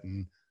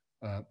Tibetan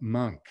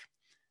monk.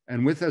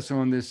 And with us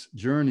on this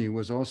journey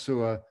was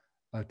also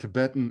a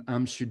Tibetan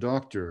Amshi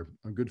doctor,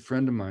 a good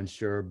friend of mine,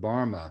 Shara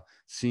Barma,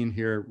 seen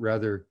here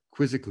rather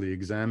quizzically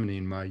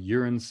examining my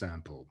urine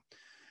sample.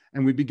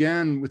 And we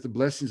began with the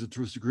blessings of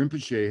Trosuk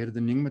Rinpoche, head of the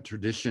Nyingma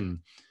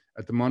tradition,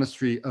 at the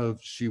monastery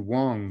of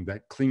Shiwang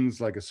that clings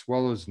like a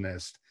swallow's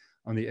nest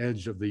on the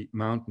edge of the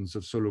mountains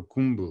of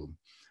Solokhumbu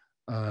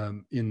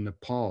in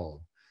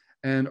Nepal.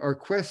 And our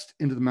quest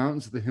into the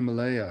mountains of the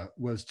Himalaya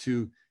was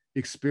to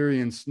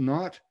experience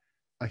not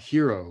a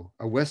hero,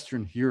 a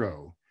Western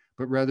hero,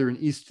 but rather an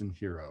Eastern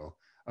hero,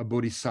 a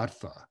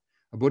bodhisattva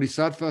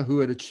who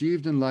had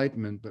achieved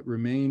enlightenment but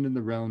remained in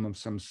the realm of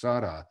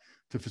samsara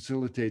to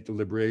facilitate the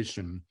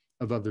liberation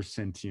of other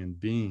sentient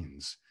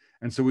beings.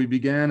 And so we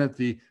began at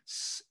the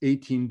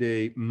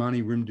 18-day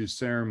Mani Rimdu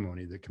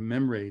ceremony that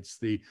commemorates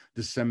the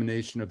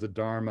dissemination of the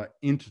Dharma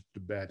into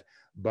Tibet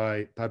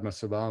by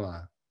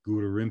Padmasambhava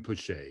Guru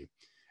Rinpoche.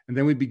 And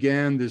then we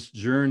began this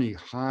journey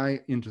high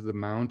into the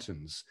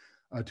mountains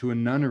to a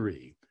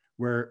nunnery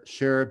where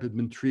Sherab had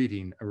been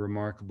treating a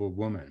remarkable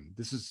woman.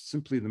 This is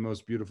simply the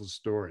most beautiful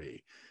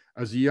story.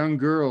 As a young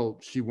girl,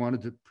 she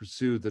wanted to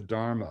pursue the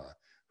Dharma.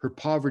 Her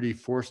poverty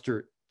forced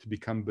her to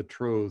become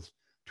betrothed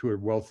to a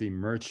wealthy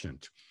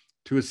merchant.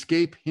 To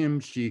escape him,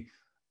 she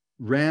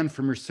ran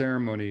from her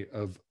ceremony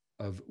of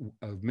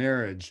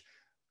marriage,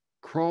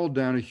 crawled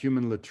down a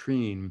human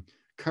latrine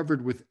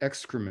covered with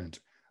excrement,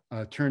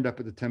 turned up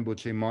at the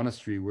Temboche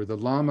monastery, where the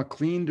Lama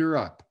cleaned her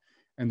up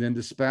and then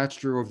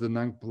dispatched her over the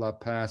Nangpala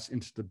Pass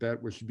into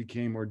Tibet, where she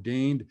became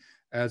ordained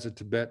as a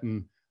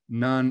Tibetan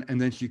nun.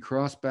 And then she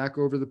crossed back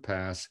over the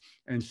pass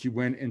and she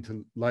went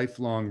into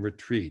lifelong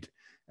retreat.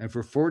 And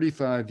for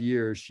 45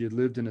 years, she had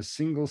lived in a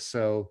single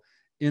cell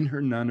in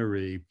her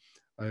nunnery,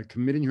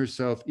 committing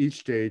herself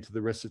each day to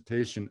the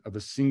recitation of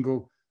a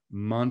single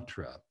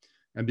mantra.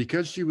 And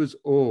because she was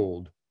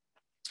old,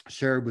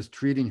 Sherab was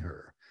treating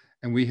her,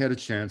 and we had a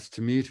chance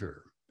to meet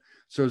her.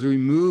 So as we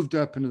moved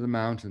up into the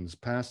mountains,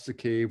 past the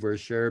cave where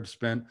Sherab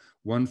spent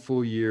one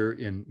full year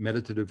in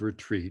meditative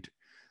retreat,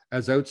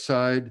 as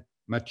outside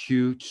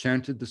Mathieu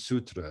chanted the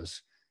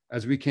sutras,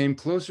 as we came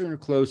closer and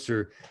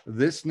closer,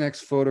 this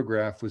next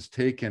photograph was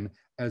taken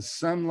as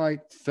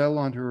sunlight fell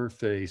onto her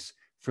face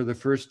for the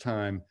first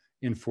time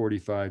in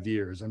 45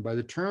 years. And by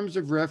the terms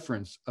of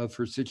reference of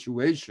her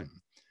situation,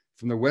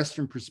 from the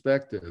Western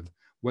perspective,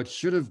 what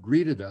should have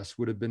greeted us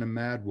would have been a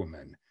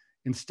madwoman.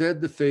 Instead,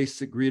 the face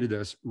that greeted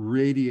us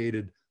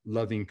radiated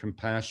loving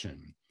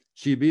compassion.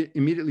 She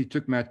immediately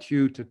took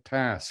Mathieu to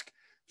task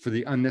for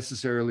the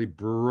unnecessarily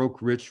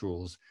Baroque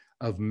rituals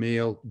of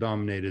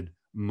male-dominated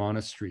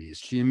monasteries.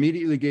 She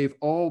immediately gave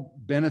all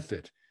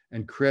benefit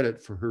and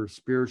credit for her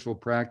spiritual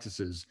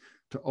practices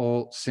to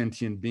all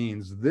sentient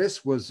beings.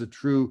 This was the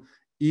true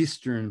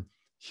Eastern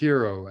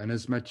hero. And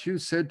as Mathieu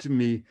said to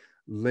me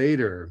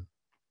later,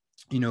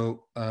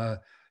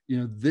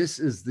 this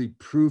is the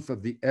proof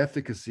of the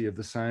efficacy of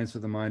the science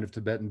of the mind of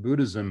Tibetan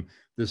Buddhism,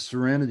 the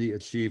serenity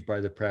achieved by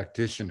the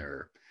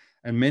practitioner.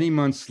 And many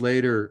months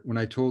later, when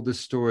I told this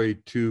story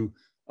to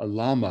a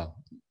Lama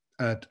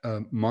at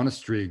a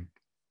monastery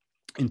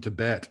in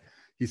Tibet,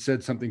 he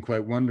said something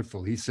quite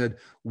wonderful. He said,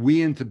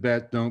 "We in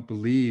Tibet don't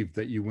believe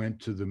that you went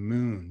to the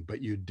moon,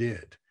 but you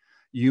did.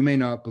 You may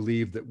not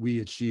believe that we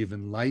achieve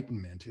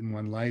enlightenment in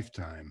one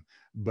lifetime,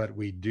 but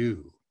we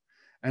do."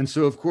 And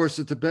so, of course,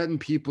 the Tibetan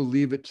people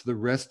leave it to the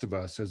rest of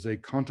us as they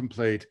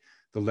contemplate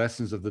the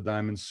lessons of the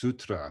Diamond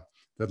Sutra,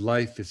 that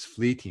life is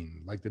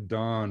fleeting, like the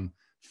dawn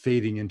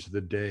fading into the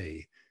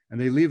day.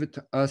 And they leave it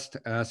to us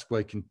to ask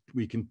why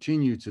we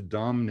continue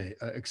to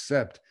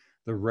accept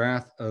the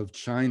wrath of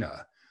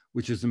China,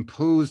 which has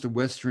imposed a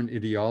Western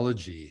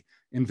ideology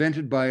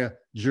invented by a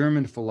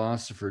German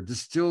philosopher,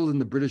 distilled in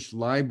the British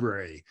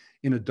Library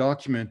in a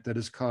document that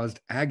has caused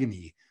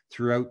agony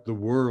throughout the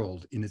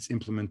world in its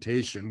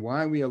implementation,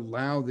 why we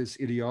allow this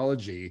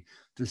ideology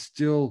to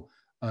still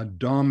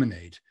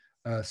dominate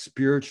a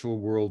spiritual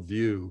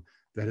worldview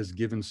that has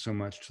given so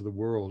much to the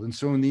world. And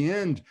so in the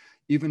end,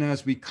 even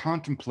as we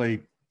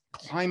contemplate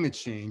climate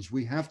change,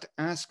 we have to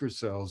ask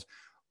ourselves,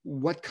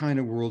 what kind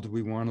of world do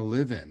we want to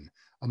live in?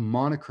 a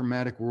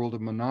monochromatic world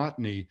of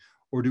monotony,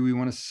 or do we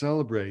want to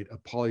celebrate a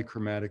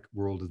polychromatic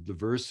world of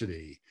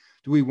diversity?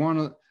 Do we want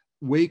to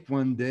wake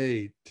one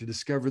day to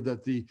discover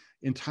that the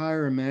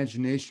entire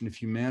imagination of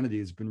humanity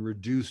has been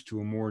reduced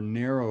to a more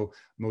narrow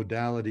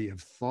modality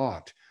of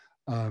thought,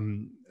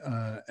 um,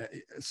 uh,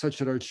 such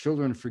that our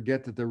children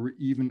forget that there were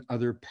even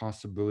other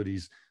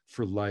possibilities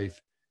for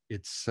life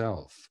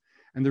itself?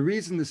 And the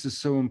reason this is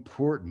so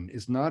important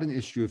is not an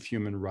issue of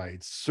human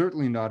rights,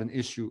 certainly not an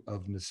issue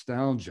of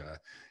nostalgia.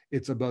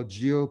 It's about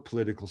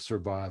geopolitical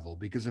survival,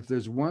 because if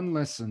there's one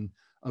lesson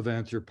of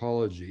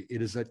anthropology,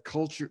 it is that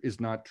culture is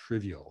not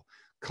trivial.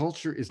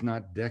 Culture is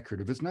not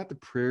decorative. It's not the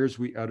prayers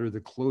we utter,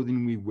 the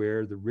clothing we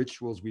wear, the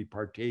rituals we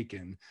partake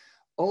in.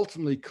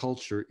 Ultimately,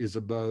 culture is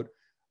about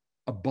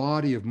a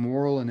body of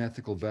moral and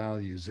ethical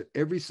values that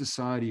every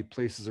society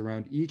places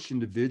around each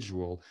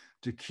individual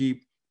to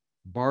keep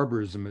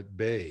barbarism at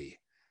bay.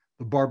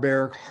 The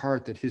barbaric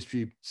heart that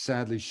history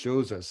sadly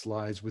shows us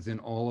lies within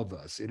all of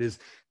us. It is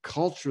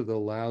culture that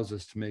allows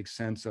us to make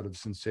sense out of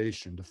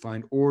sensation, to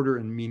find order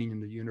and meaning in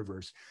the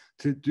universe,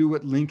 to do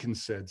what Lincoln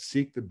said,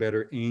 seek the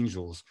better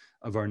angels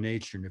of our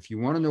nature. And if you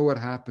want to know what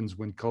happens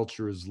when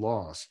culture is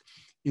lost,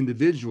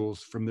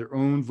 individuals from their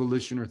own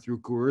volition or through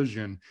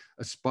coercion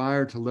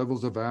aspire to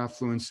levels of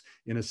affluence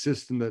in a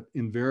system that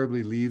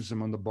invariably leaves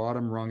them on the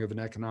bottom rung of an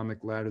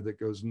economic ladder that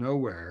goes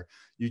nowhere.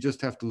 You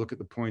just have to look at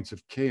the points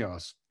of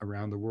chaos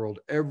around the world.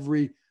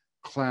 Every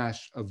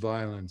clash of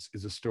violence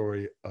is a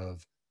story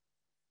of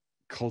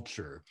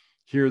culture.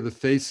 Here are the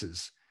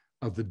faces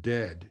of the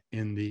dead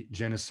in the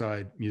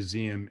Genocide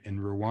Museum in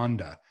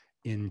Rwanda,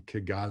 in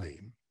Kigali.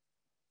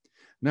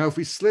 Now, if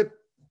we slip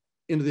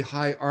into the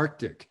high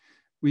Arctic,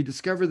 we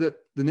discover that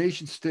the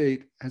nation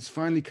state has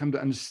finally come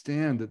to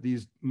understand that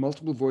these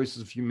multiple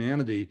voices of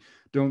humanity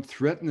don't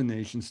threaten the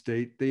nation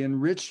state, they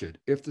enrich it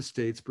if the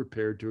state's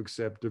prepared to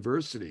accept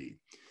diversity.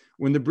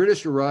 When the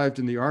British arrived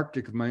in the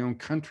Arctic of my own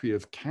country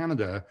of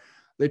Canada,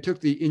 they took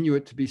the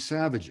Inuit to be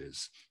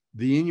savages.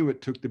 The Inuit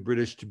took the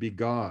British to be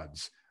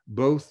gods.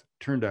 Both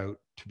turned out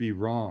to be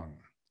wrong.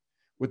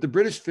 What the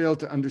British failed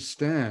to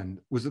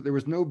understand was that there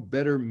was no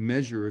better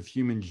measure of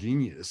human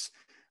genius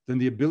than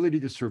the ability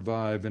to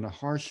survive in a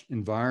harsh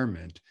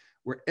environment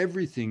where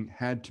everything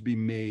had to be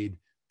made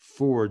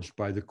forged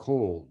by the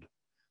cold.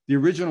 The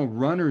original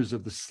runners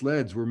of the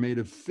sleds were made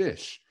of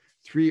fish,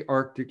 3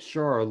 Arctic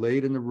char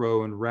laid in a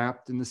row and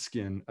wrapped in the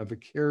skin of a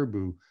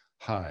caribou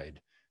hide.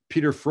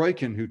 Peter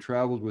Freuchen, who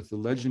traveled with the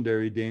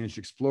legendary Danish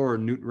explorer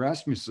Knut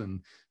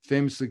Rasmussen,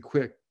 famously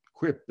quipped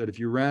that if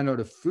you ran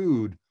out of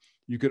food,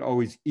 you could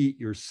always eat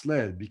your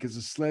sled, because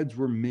the sleds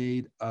were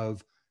made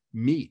of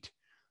meat.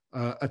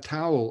 A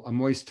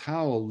moist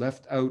towel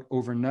left out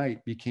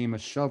overnight became a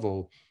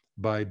shovel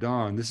by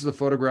dawn. This is a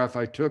photograph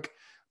I took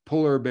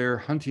polar bear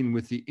hunting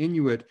with the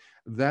Inuit.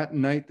 That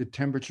night, the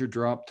temperature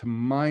dropped to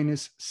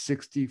minus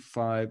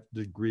 65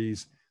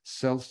 degrees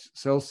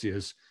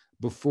Celsius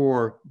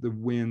before the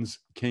winds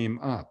came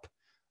up.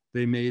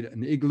 They made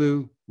an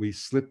igloo, we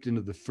slipped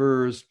into the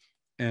furs,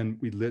 and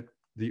we lit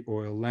the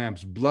oil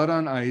lamps. Blood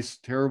on ice,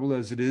 terrible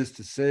as it is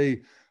to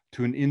say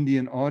to an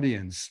Indian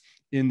audience,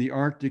 in the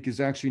Arctic is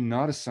actually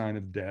not a sign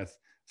of death.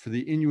 For the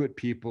Inuit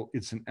people,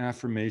 it's an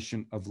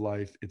affirmation of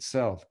life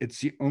itself. It's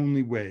the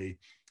only way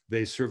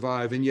they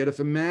survive. And yet, if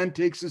a man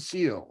takes a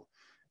seal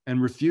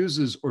and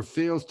refuses or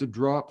fails to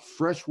drop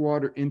fresh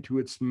water into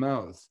its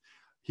mouth,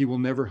 he will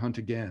never hunt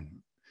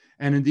again.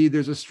 And indeed,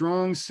 there's a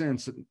strong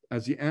sense that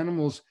as the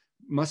animals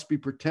must be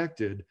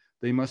protected,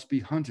 they must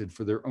be hunted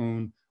for their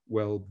own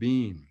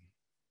well-being.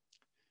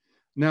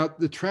 Now,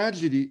 the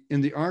tragedy in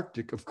the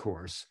Arctic, of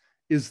course,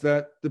 is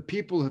that the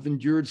people have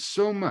endured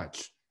so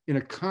much in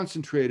a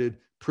concentrated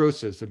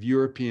process of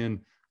European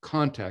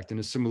contact and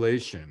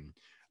assimilation.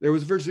 There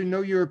was virtually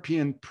no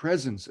European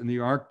presence in the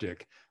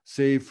Arctic,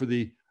 save for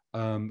the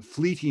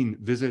fleeting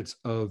visits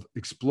of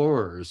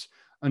explorers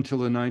until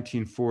the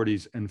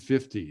 1940s and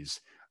 50s.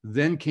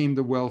 Then came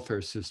the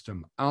welfare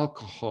system,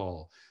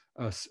 alcohol,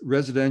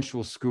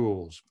 residential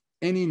schools,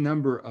 any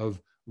number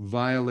of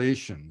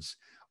violations,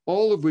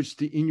 all of which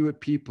the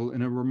Inuit people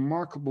in a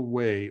remarkable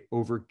way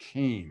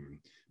overcame.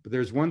 But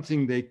there's one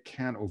thing they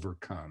can't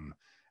overcome,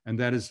 and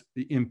that is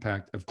the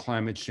impact of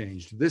climate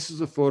change. This is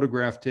a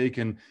photograph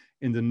taken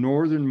in the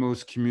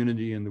northernmost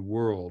community in the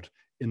world,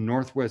 in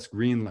Northwest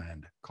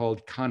Greenland,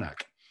 called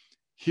Kanak.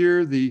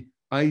 Here, the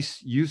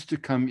ice used to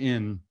come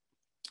in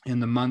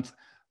the month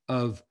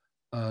of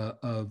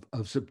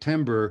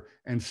September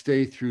and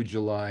stay through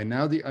July.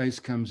 Now the ice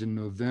comes in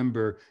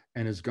November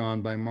and is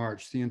gone by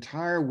March. The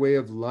entire way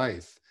of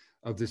life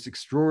of this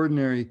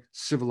extraordinary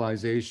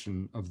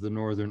civilization of the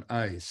northern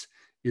ice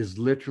is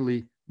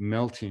literally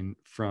melting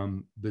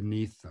from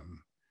beneath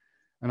them.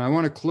 And I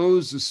want to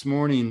close this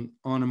morning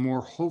on a more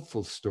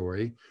hopeful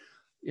story.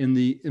 In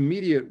the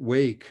immediate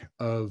wake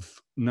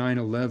of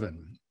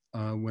 9/11,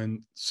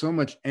 when so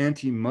much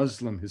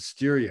anti-Muslim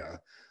hysteria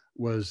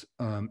was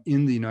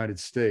in the United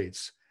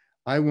States,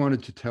 I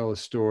wanted to tell a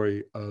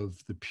story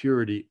of the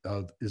purity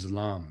of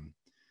Islam.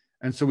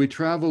 And so we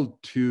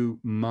traveled to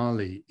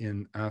Mali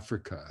in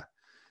Africa.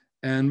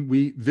 And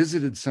we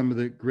visited some of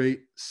the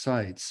great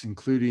sites,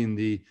 including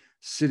the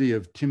city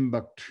of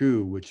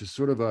Timbuktu, which is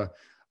sort of a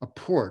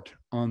port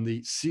on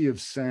the Sea of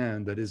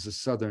Sand that is the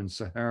Southern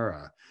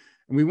Sahara.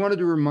 And we wanted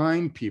to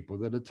remind people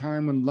that at a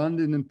time when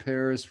London and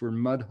Paris were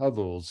mud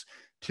hovels,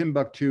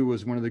 Timbuktu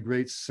was one of the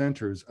great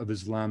centers of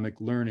Islamic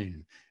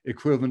learning,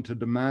 equivalent to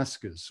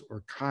Damascus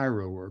or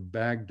Cairo or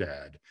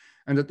Baghdad.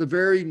 And that the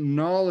very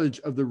knowledge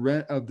of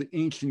the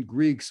ancient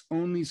Greeks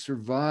only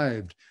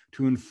survived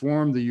to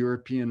inform the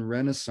European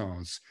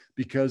Renaissance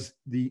because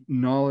the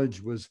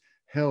knowledge was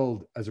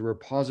held as a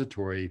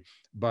repository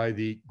by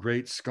the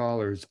great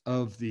scholars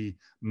of the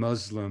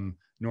Muslim,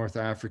 North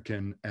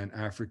African, and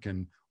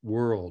African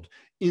world.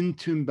 In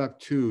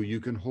Timbuktu,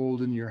 you can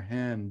hold in your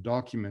hand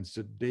documents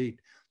that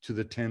date to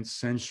the 10th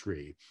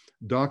century,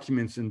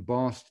 documents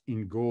embossed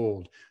in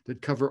gold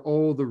that cover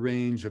all the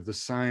range of the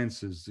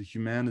sciences, the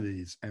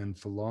humanities, and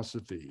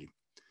philosophy.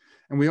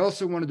 And we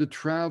also wanted to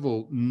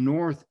travel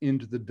north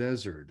into the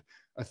desert,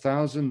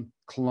 1,000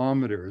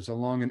 kilometers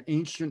along an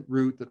ancient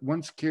route that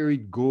once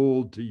carried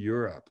gold to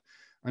Europe.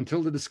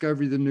 Until the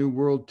discovery of the New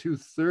World,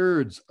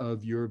 2/3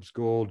 of Europe's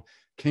gold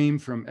came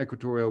from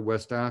equatorial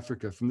West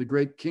Africa, from the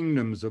great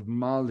kingdoms of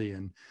Mali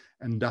and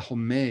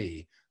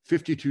Dahomey,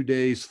 52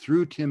 days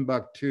through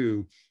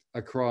Timbuktu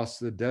across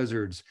the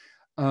deserts,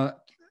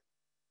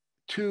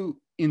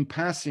 to, in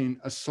passing,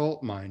 a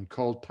salt mine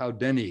called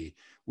Taudeni,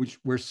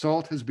 where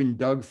salt has been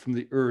dug from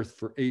the earth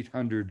for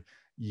 800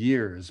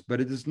 years, but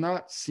it is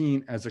not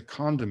seen as a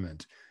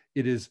condiment.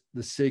 It is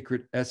the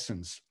sacred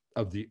essence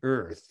of the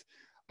earth.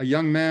 A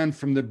young man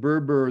from the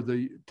Berber,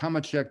 the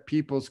Tamashek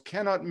peoples,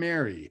 cannot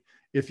marry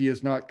if he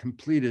has not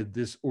completed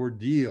this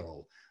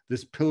ordeal,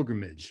 this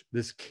pilgrimage,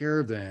 this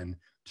caravan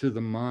to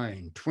the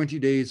mine, 20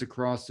 days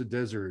across the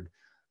desert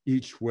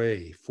each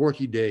way,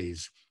 40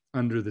 days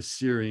under the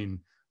searing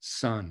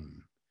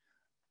sun.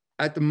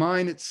 At the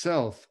mine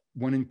itself,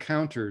 one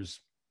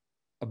encounters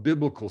a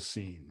biblical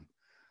scene.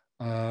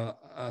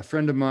 A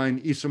friend of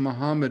mine, Isa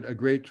Muhammad, a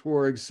great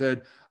Tuareg,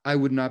 said, "I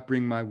would not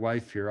bring my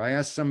wife here." I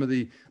asked some of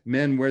the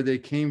men where they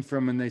came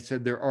from, and they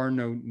said, "There are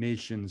no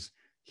nations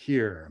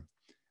here."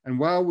 And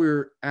while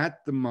we're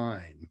at the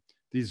mine,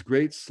 these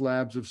great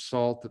slabs of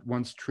salt that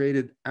once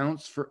traded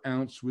ounce for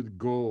ounce with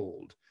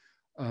gold,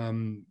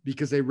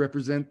 because they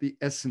represent the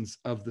essence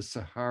of the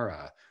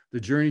Sahara. The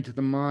journey to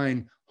the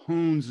mine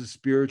hones the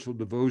spiritual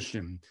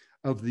devotion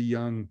of the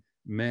young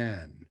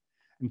man.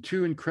 And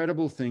two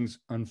incredible things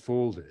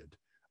unfolded.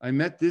 I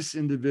met this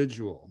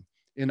individual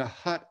in a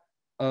hut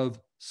of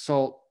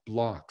salt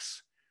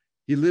blocks.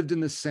 He lived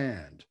in the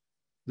sand.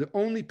 The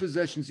only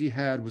possessions he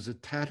had was a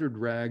tattered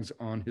rags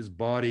on his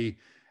body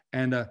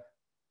and a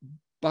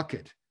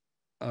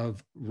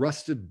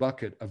rusted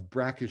bucket of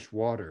brackish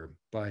water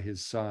by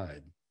his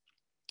side.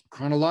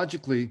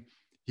 Chronologically,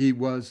 he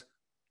was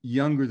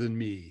younger than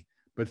me,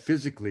 but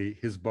physically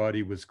his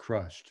body was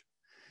crushed.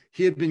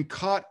 He had been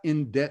caught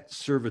in debt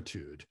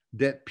servitude,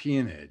 debt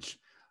peonage,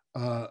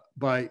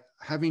 by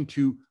having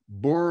to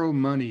borrow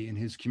money in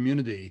his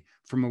community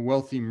from a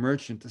wealthy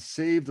merchant to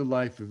save the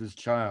life of his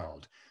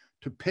child.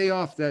 To pay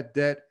off that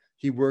debt,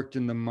 he worked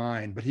in the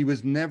mine, but he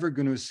was never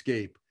going to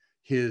escape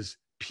his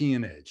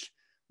peonage.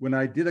 When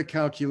I did a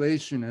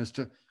calculation as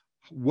to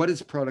what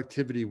his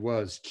productivity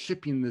was,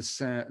 chipping the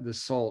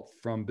salt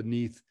from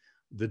beneath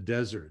the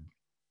desert,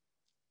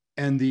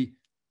 and the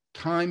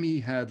time he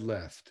had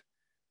left,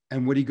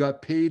 and what he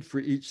got paid for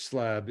each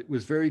slab, it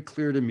was very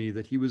clear to me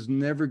that he was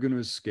never going to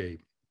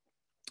escape.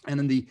 And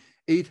in the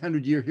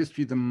 800-year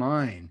history of the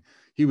mine,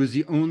 he was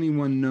the only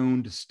one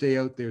known to stay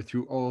out there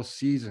through all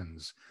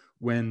seasons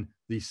when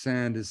the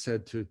sand is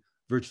said to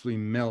virtually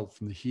melt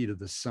from the heat of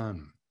the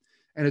sun.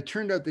 And it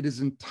turned out that his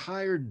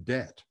entire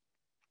debt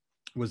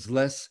was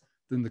less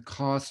than the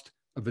cost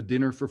of a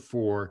dinner for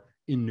 4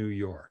 in New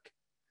York.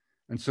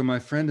 And so my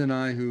friend and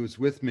I, who was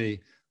with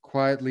me,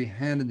 quietly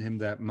handed him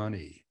that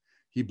money.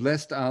 He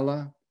blessed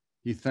Allah,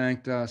 he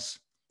thanked us,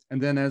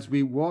 and then as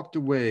we walked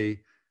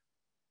away,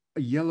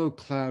 a yellow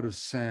cloud of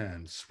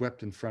sand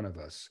swept in front of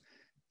us.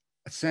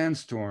 A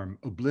sandstorm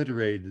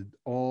obliterated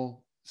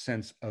all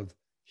sense of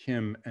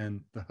him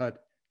and the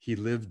hut he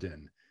lived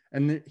in.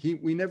 And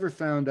we never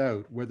found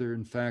out whether,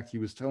 in fact, he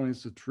was telling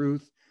us the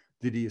truth.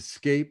 Did he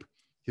escape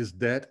his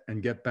debt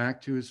and get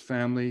back to his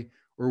family,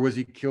 or was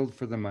he killed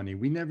for the money?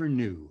 We never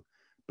knew.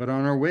 But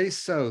on our way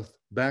south,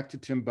 back to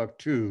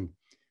Timbuktu,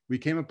 we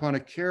came upon a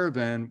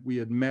caravan we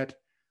had met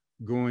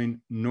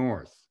going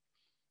north.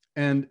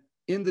 And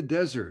in the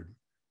desert,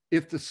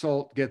 if the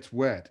salt gets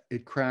wet,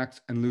 it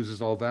cracks and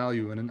loses all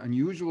value. And an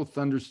unusual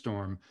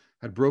thunderstorm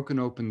had broken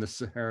open the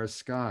Sahara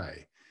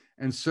sky.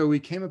 And so we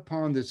came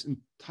upon this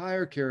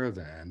entire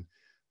caravan,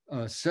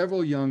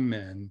 several young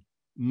men,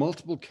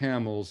 multiple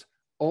camels,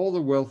 all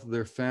the wealth of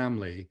their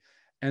family,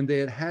 and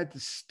they had to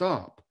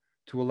stop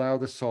to allow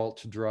the salt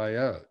to dry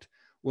out.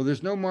 Well,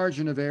 there's no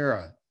margin of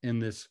error in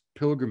this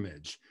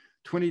pilgrimage,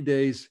 20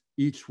 days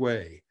each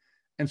way.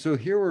 And so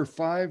here were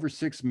 5 or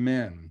 6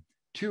 men,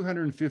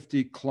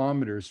 250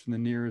 kilometers from the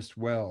nearest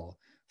well,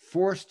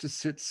 forced to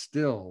sit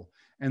still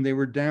and they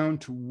were down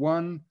to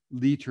 1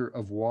 liter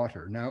of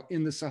water. Now,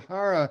 in the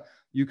Sahara,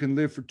 you can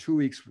live for 2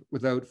 weeks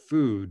without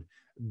food.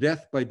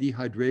 Death by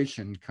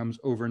dehydration comes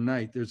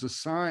overnight. There's a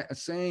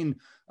saying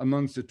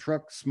amongst the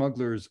truck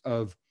smugglers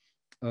of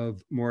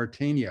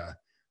Mauritania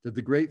that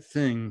the great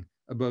thing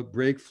about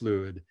brake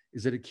fluid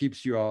is that it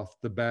keeps you off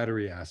the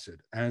battery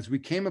acid. And as we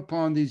came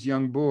upon these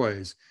young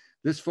boys,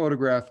 this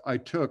photograph I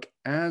took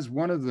as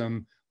one of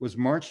them was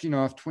marching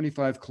off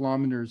 25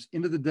 kilometers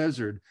into the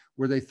desert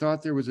where they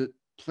thought there was a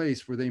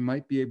place where they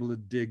might be able to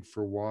dig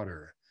for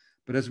water.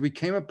 But as we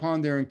came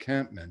upon their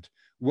encampment,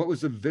 what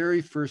was the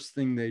very first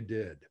thing they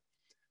did?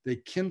 They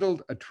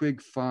kindled a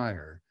twig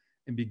fire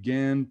and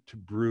began to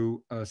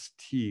brew us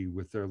tea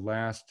with their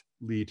last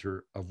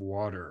liter of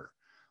water,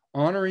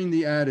 honoring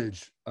the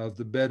adage of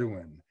the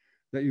Bedouin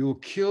that you will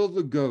kill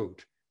the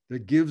goat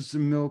that gives the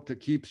milk that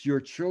keeps your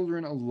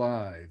children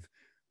alive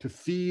to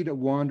feed a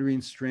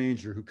wandering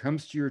stranger who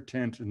comes to your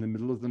tent in the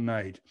middle of the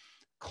night,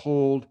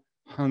 cold,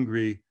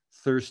 hungry,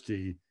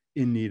 thirsty,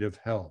 in need of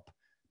help.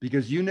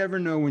 Because you never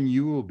know when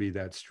you will be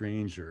that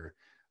stranger,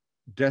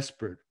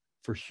 desperate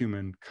for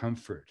human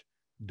comfort,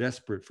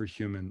 desperate for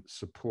human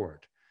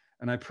support.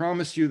 And I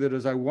promise you that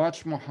as I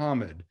watched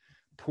Muhammad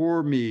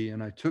pour me,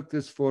 and I took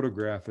this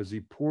photograph as he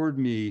poured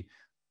me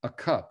a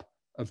cup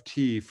of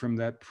tea from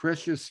that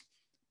precious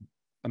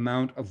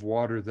amount of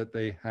water that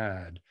they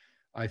had,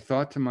 I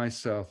thought to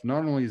myself,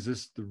 not only is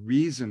this the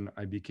reason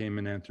I became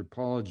an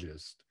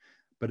anthropologist,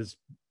 but it's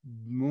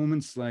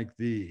moments like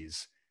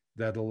these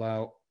that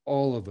allow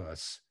all of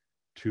us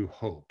to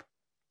hope.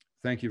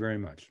 Thank you very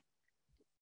much.